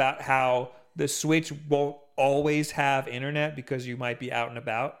adamant about how the Switch won't always have internet because you might be out and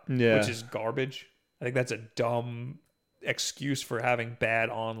about, which is garbage. I think that's a dumb excuse for having bad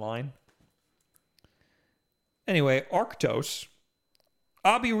online. Anyway, Arctos.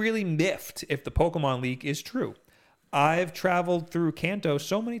 I'll be really miffed if the Pokemon leak is true. I've traveled through Kanto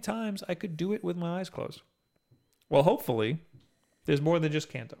so many times I could do it with my eyes closed. Well, hopefully, there's more than just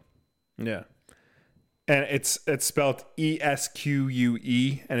Kanto. Yeah. And it's spelled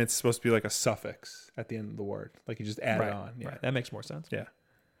ESQUE, and it's supposed to be like a suffix at the end of the word. Like you just add it on. Yeah. Right. That makes more sense. Yeah.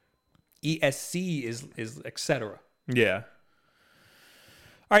 ESC is etc. Yeah.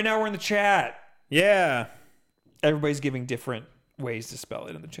 All right, now we're in the chat. Yeah. Everybody's giving different ways to spell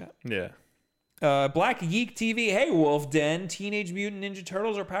it in the chat. Yeah. Black Geek TV. Hey, Wolf Den. Teenage Mutant Ninja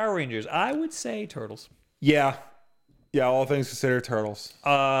Turtles or Power Rangers? I would say Turtles. Yeah. Yeah, all things considered, Turtles.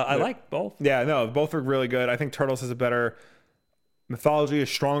 I like both. Yeah, no, both are really good. I think Turtles has a better mythology, a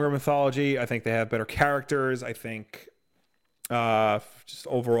stronger mythology. I think they have better characters. I think just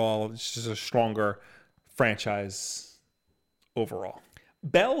overall, it's just a stronger franchise overall.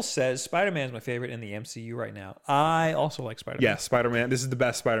 Bell says Spider-Man is my favorite in the MCU right now. I also like Spider-Man. Yeah, Spider-Man. This is the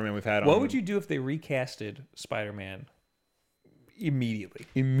best Spider-Man we've had. What would you do if they recasted Spider-Man immediately?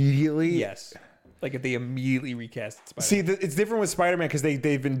 Immediately? Yes. Like if they immediately recast Spider-Man. See, it's different with Spider-Man because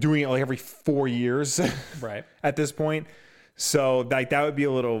they've been doing it like every 4 years, right? At this point, so like that would be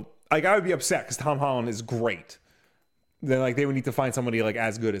a little like I would be upset because Tom Holland is great. Then like they would need to find somebody like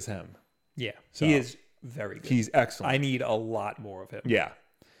as good as him. Yeah, so, he is very good. He's excellent. I need a lot more of him. Yeah.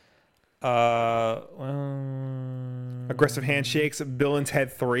 Aggressive handshakes. Bill and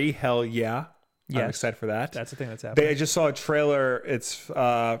Ted 3. Hell yeah. Yes. I'm excited for that. That's the thing that's happening. I just saw a trailer. It's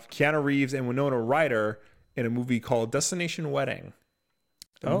Keanu Reeves and Winona Ryder in a movie called Destination Wedding.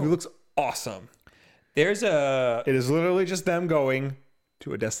 The movie looks awesome. It is literally just them going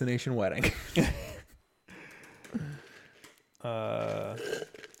to a destination wedding.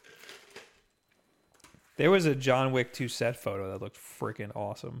 There was a John Wick 2 set photo that looked freaking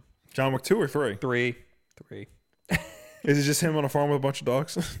awesome. John Wick 2 or 3? 3. Is it just him on a farm with a bunch of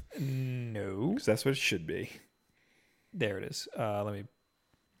dogs? No. Because that's what it should be. There it is. Let me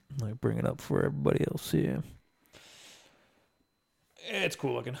bring it up for everybody else here. It's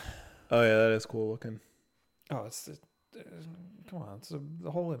cool looking. Oh, yeah, that is cool looking. Oh, come on. It's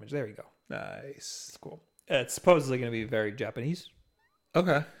the whole image. There you go. Nice. It's cool. It's supposedly going to be very Japanese.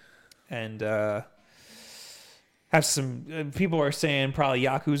 Okay. And have some people are saying probably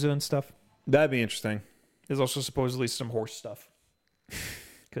Yakuza and stuff. That'd be interesting. There's also supposedly some horse stuff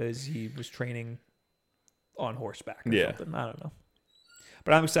because he was training on horseback or something. I don't know.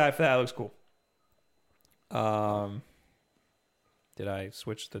 But I'm excited for that. It looks cool. Did I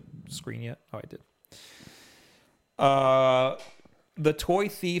switch the screen yet? Oh, I did. The Toy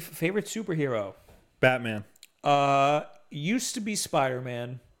Thief, favorite superhero? Batman. Used to be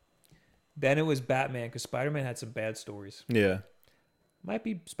Spider-Man. Then it was Batman because Spider-Man had some bad stories. Yeah. Might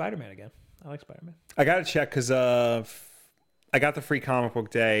be Spider-Man again. I like Spider-Man. I got to check because I got the free comic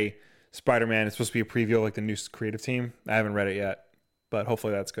book day. Spider-Man. It's supposed to be a preview of like the new creative team. I haven't read it yet, but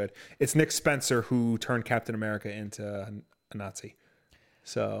hopefully that's good. It's Nick Spencer who turned Captain America into a Nazi.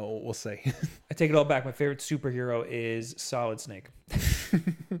 So we'll see. I take it all back. My favorite superhero is Solid Snake.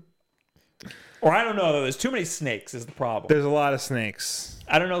 Or I don't know, though. There's too many snakes is the problem. There's a lot of snakes.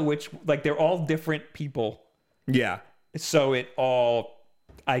 I don't know which, like they're all different people. Yeah. So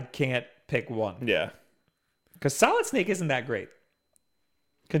I can't pick one. Yeah. Because Solid Snake isn't that great.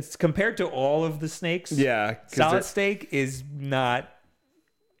 Compared to all of the snakes, Solid Snake is not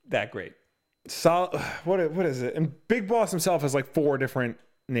that great. What is it? And Big Boss himself has like 4 different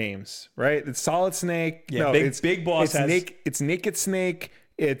names, right? It's Solid Snake. Yeah, no, Big Boss has... It's Naked Snake.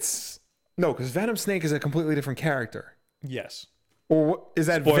 No, because Venom Snake is a completely different character. Yes. Or is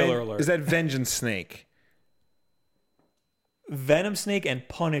that Spoiler alert. Is that Vengeance Snake? Venom Snake and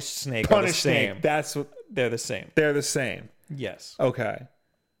Punish Snake are the same. Snake. That's what they're the same. They're the same. Yes. Okay.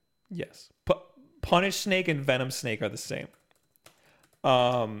 Yes. Punish Snake and Venom Snake are the same.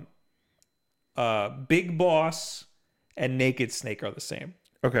 Big Boss and Naked Snake are the same.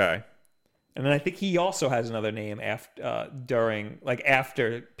 Okay. And then I think he also has another name after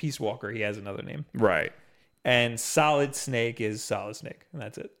Peace Walker. He has another name. Right. And Solid Snake is Solid Snake, and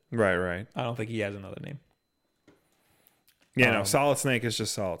that's it. Right. I don't think he has another name. Yeah, no. Solid Snake is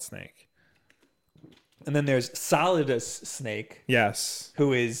just Solid Snake. And then there's Solidus Snake. Yes.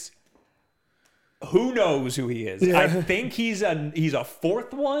 Who knows who he is? Yeah. I think he's a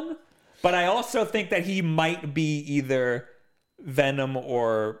fourth one, but I also think that he might be either Venom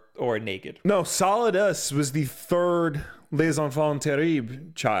or Naked. No, Solidus was the third Les Enfants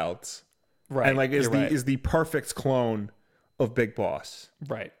Terribles child. Right. And like is the perfect clone of Big Boss.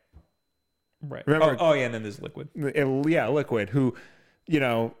 Right. Remember, yeah, and then there's Liquid. Liquid, who,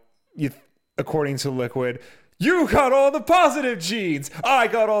 according to Liquid, you got all the positive genes. I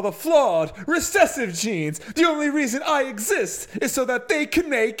got all the flawed, recessive genes. The only reason I exist is so that they can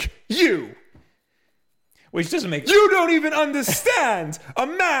make you. Which doesn't make... You don't even understand a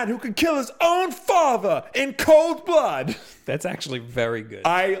man who can kill his own father in cold blood. That's actually very good.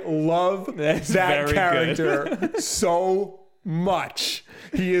 I love that character so much.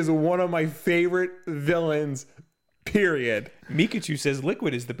 He is one of my favorite villains, period. Mikachu says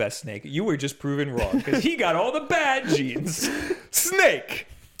Liquid is the best snake. You were just proven wrong because he got all the bad genes. Snake,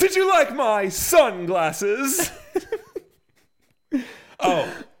 did you like my sunglasses?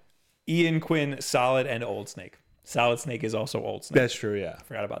 Ian Quinn, Solid, and Old Snake. Solid Snake is also Old Snake. That's true, yeah. I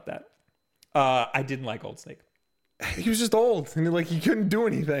forgot about that. I didn't like Old Snake. He was just old and like he couldn't do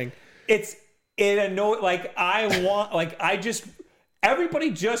anything. It annoyed. Like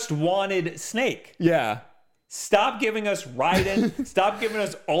everybody just wanted Snake. Yeah. Stop giving us Raiden. Stop giving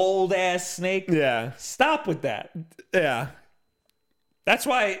us old ass Snake. Yeah. Stop with that. Yeah. That's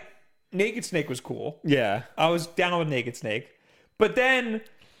why Naked Snake was cool. Yeah. I was down with Naked Snake. But then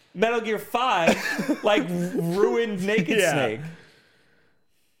Metal Gear 5 like ruined Naked Snake.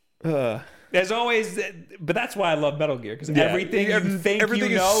 There's always, but that's why I love Metal Gear, because everything you think you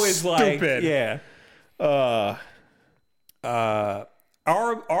know is stupid. Like,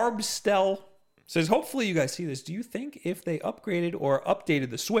 Arbstel says, hopefully you guys see this. Do you think if they upgraded or updated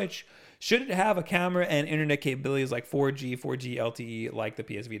the Switch, should it have a camera and internet capabilities like 4G LTE like the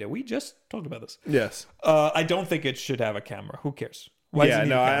PS Vita? We just talked about this. Yes. I don't think it should have a camera. Who cares? I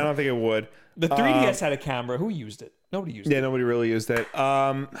don't think it would. The 3DS had a camera. Who used it? Nobody used it. Yeah, nobody really used it.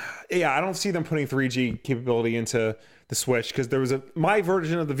 I don't see them putting 3G capability into the Switch, because there was my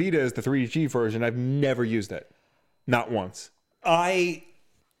version of the Vita is the 3G version. I've never used it. Not once. I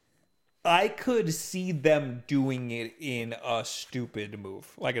could see them doing it in a stupid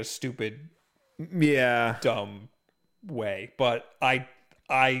move, like a stupid, dumb way. But I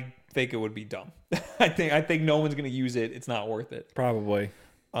think it would be dumb. I think no one's gonna use it. It's not worth it. Probably.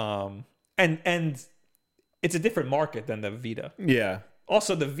 And it's a different market than the Vita. Yeah.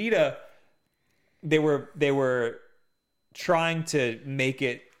 Also, the Vita, they were trying to make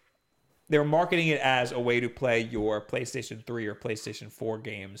it. They were marketing it as a way to play your PlayStation 3 or PlayStation 4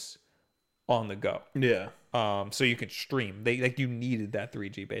 games on the go. Yeah. So you could stream. You needed that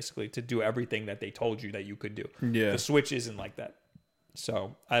 3G basically to do everything that they told you that you could do. Yeah. The Switch isn't like that.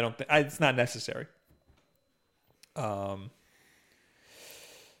 So I don't think it's not necessary.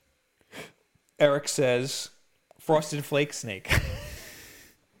 Eric says, Frosted Flake Snake.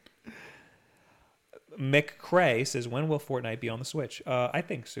 Mick Cray says, when will Fortnite be on the Switch? I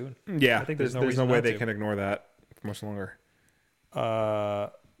think soon. Yeah, I think there's no way they can ignore that for much longer.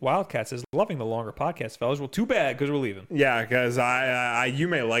 Wildcat says, loving the longer podcast, fellas. Well, too bad, because we're leaving. Yeah, because you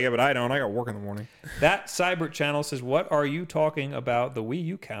may like it, but I don't. I got work in the morning. That Cybert channel says, what are you talking about? The Wii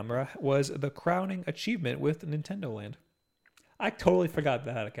U camera was the crowning achievement with Nintendo Land. I totally forgot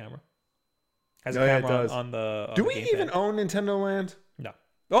that had a camera. Has a camera on the Do we even own Nintendo Land? No.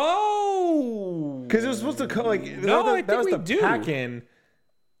 Oh! Because it was supposed to come like that was the pack-in,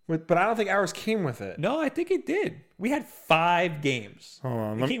 but I don't think ours came with it. No, I think it did. We had 5 games. Hold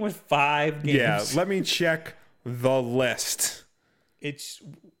on. It came with 5 games. Yeah, let me check the list.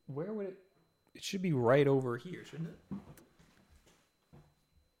 Where would it? It should be right over here, shouldn't it?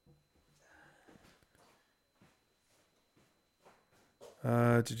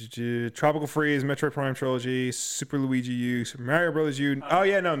 Tropical Freeze, Metroid Prime Trilogy, Super Luigi U, Super Mario Brothers U. Oh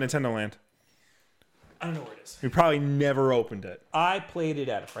yeah, no, Nintendo Land. I don't know where it is. We probably never opened it. I played it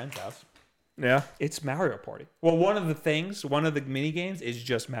at a friend's house. Yeah? It's Mario Party. Well, one of the mini games is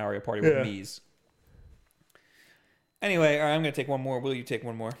just Mario Party with Mii's. Anyway, all right, I'm going to take one more. Will you take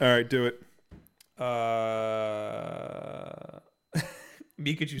one more? All right, do it.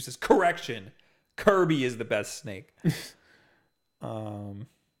 Pikachu says, correction. Kirby is the best Snake. Oh,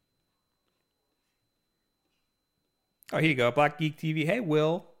 here you go. Black Geek TV. Hey,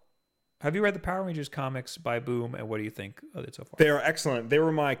 Will. Have you read the Power Rangers comics by Boom, and what do you think of it so far? They are excellent. They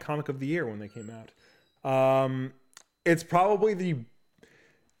were my comic of the year when they came out. It's probably the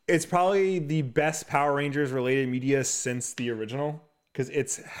best Power Rangers related media since the original, because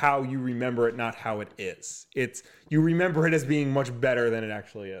it's how you remember it, not how it is. You remember it as being much better than it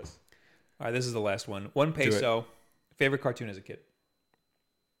actually is. All right, this is the last one. 1 peso. Favorite cartoon as a kid?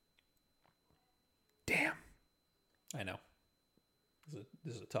 Damn. I know.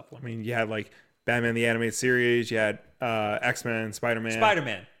 This is a tough one. I mean, you had like Batman the Animated Series, you had X-Men, Spider-Man.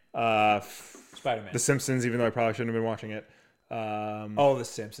 Spider-Man. The Simpsons, even though I probably shouldn't have been watching it. The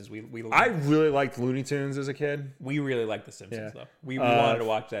Simpsons. I really liked Looney Tunes as a kid. We really liked The Simpsons, though. We wanted to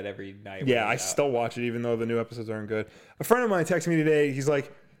watch that every night. Yeah, I still watch it, even though the new episodes aren't good. A friend of mine texted me today. He's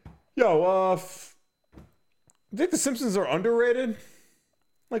like, yo, I think The Simpsons are underrated.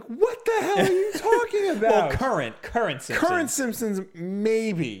 Like, what the hell are you talking about? Well, current Simpsons. Current Simpsons,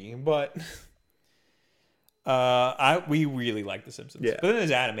 maybe, but we really like The Simpsons. Yeah. But then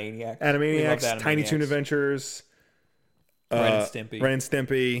there's Animaniacs. Animaniacs, Tiny Toon Adventures, Ren and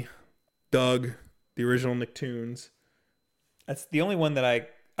Stimpy, Doug, the original Nicktoons. That's the only one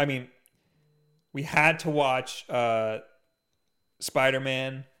that I mean, we had to watch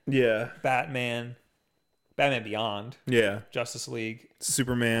Spider-Man. Yeah. Batman Beyond. Yeah. Justice League.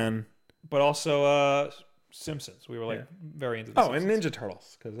 Superman. But also Simpsons. We were like very into the Simpsons. And Ninja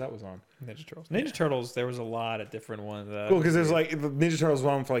Turtles, because that was on. Ninja Turtles, there was a lot of different ones. Cool, because there's like Ninja Turtles was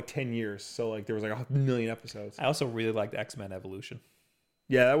on for like 10 years. So like there was like 1 million episodes. I also really liked X-Men Evolution.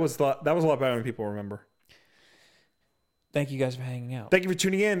 Yeah, that was a lot better than people remember. Thank you guys for hanging out. Thank you for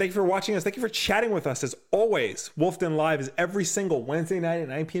tuning in. Thank you for watching us. Thank you for chatting with us. As always, Wolf Den Live is every single Wednesday night at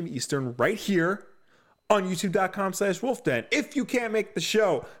 9 p.m. Eastern right here on youtube.com/wolfden. If you can't make the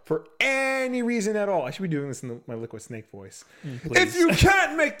show for any reason at all, I should be doing this in my Liquid Snake voice. If you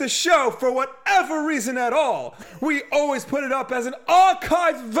can't make the show for whatever reason at all, we always put it up as an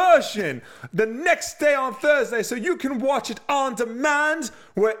archived version the next day on Thursday, so you can watch it on demand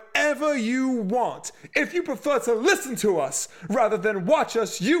wherever you want. If you prefer to listen to us rather than watch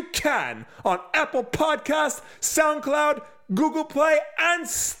us, you can on Apple Podcasts, SoundCloud, Google Play, and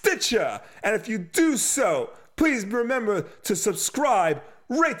Stitcher. And if you do so, please remember to subscribe,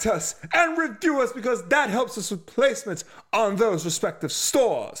 rate us, and review us, because that helps us with placements on those respective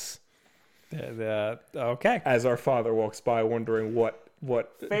stores. Okay. As our father walks by wondering what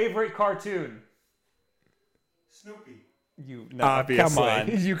favorite cartoon? Snoopy. Obviously. Come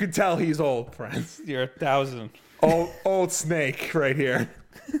on. You can tell he's old, friends. You're 1,000. Old snake right here.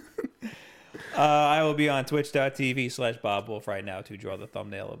 I will be on twitch.tv/BobWolf right now to draw the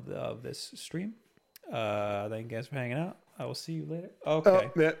thumbnail of this stream. Thank you guys for hanging out. I will see you later. Okay.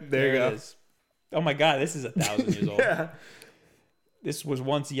 Oh, there you go. It is. Oh my God, this is 1,000 years old. Yeah. This was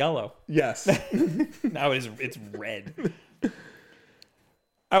once yellow. Yes. Now it's red.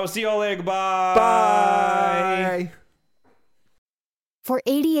 I will see you all later. Goodbye. Bye. For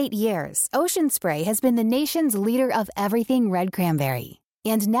 88 years, Ocean Spray has been the nation's leader of everything red cranberry.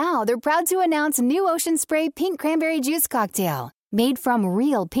 And now they're proud to announce new Ocean Spray Pink Cranberry Juice Cocktail, made from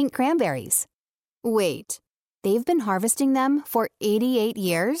real pink cranberries. Wait, they've been harvesting them for 88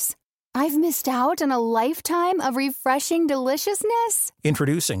 years? I've missed out on a lifetime of refreshing deliciousness?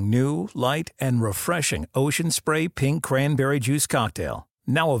 Introducing new, light, and refreshing Ocean Spray Pink Cranberry Juice Cocktail.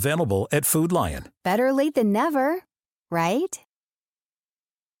 Now available at Food Lion. Better late than never, right?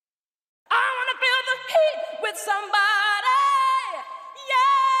 I wanna feel the heat with somebody.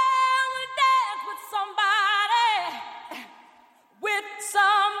 Yeah, I wanna dance with somebody. With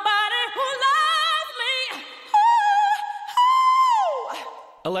somebody who loves me. Ooh,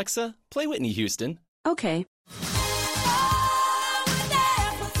 ooh. Alexa, play Whitney Houston. Okay.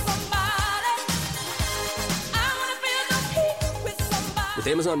 With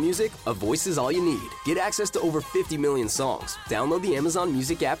Amazon Music, a voice is all you need. Get access to over 50 million songs. Download the Amazon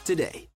Music app today.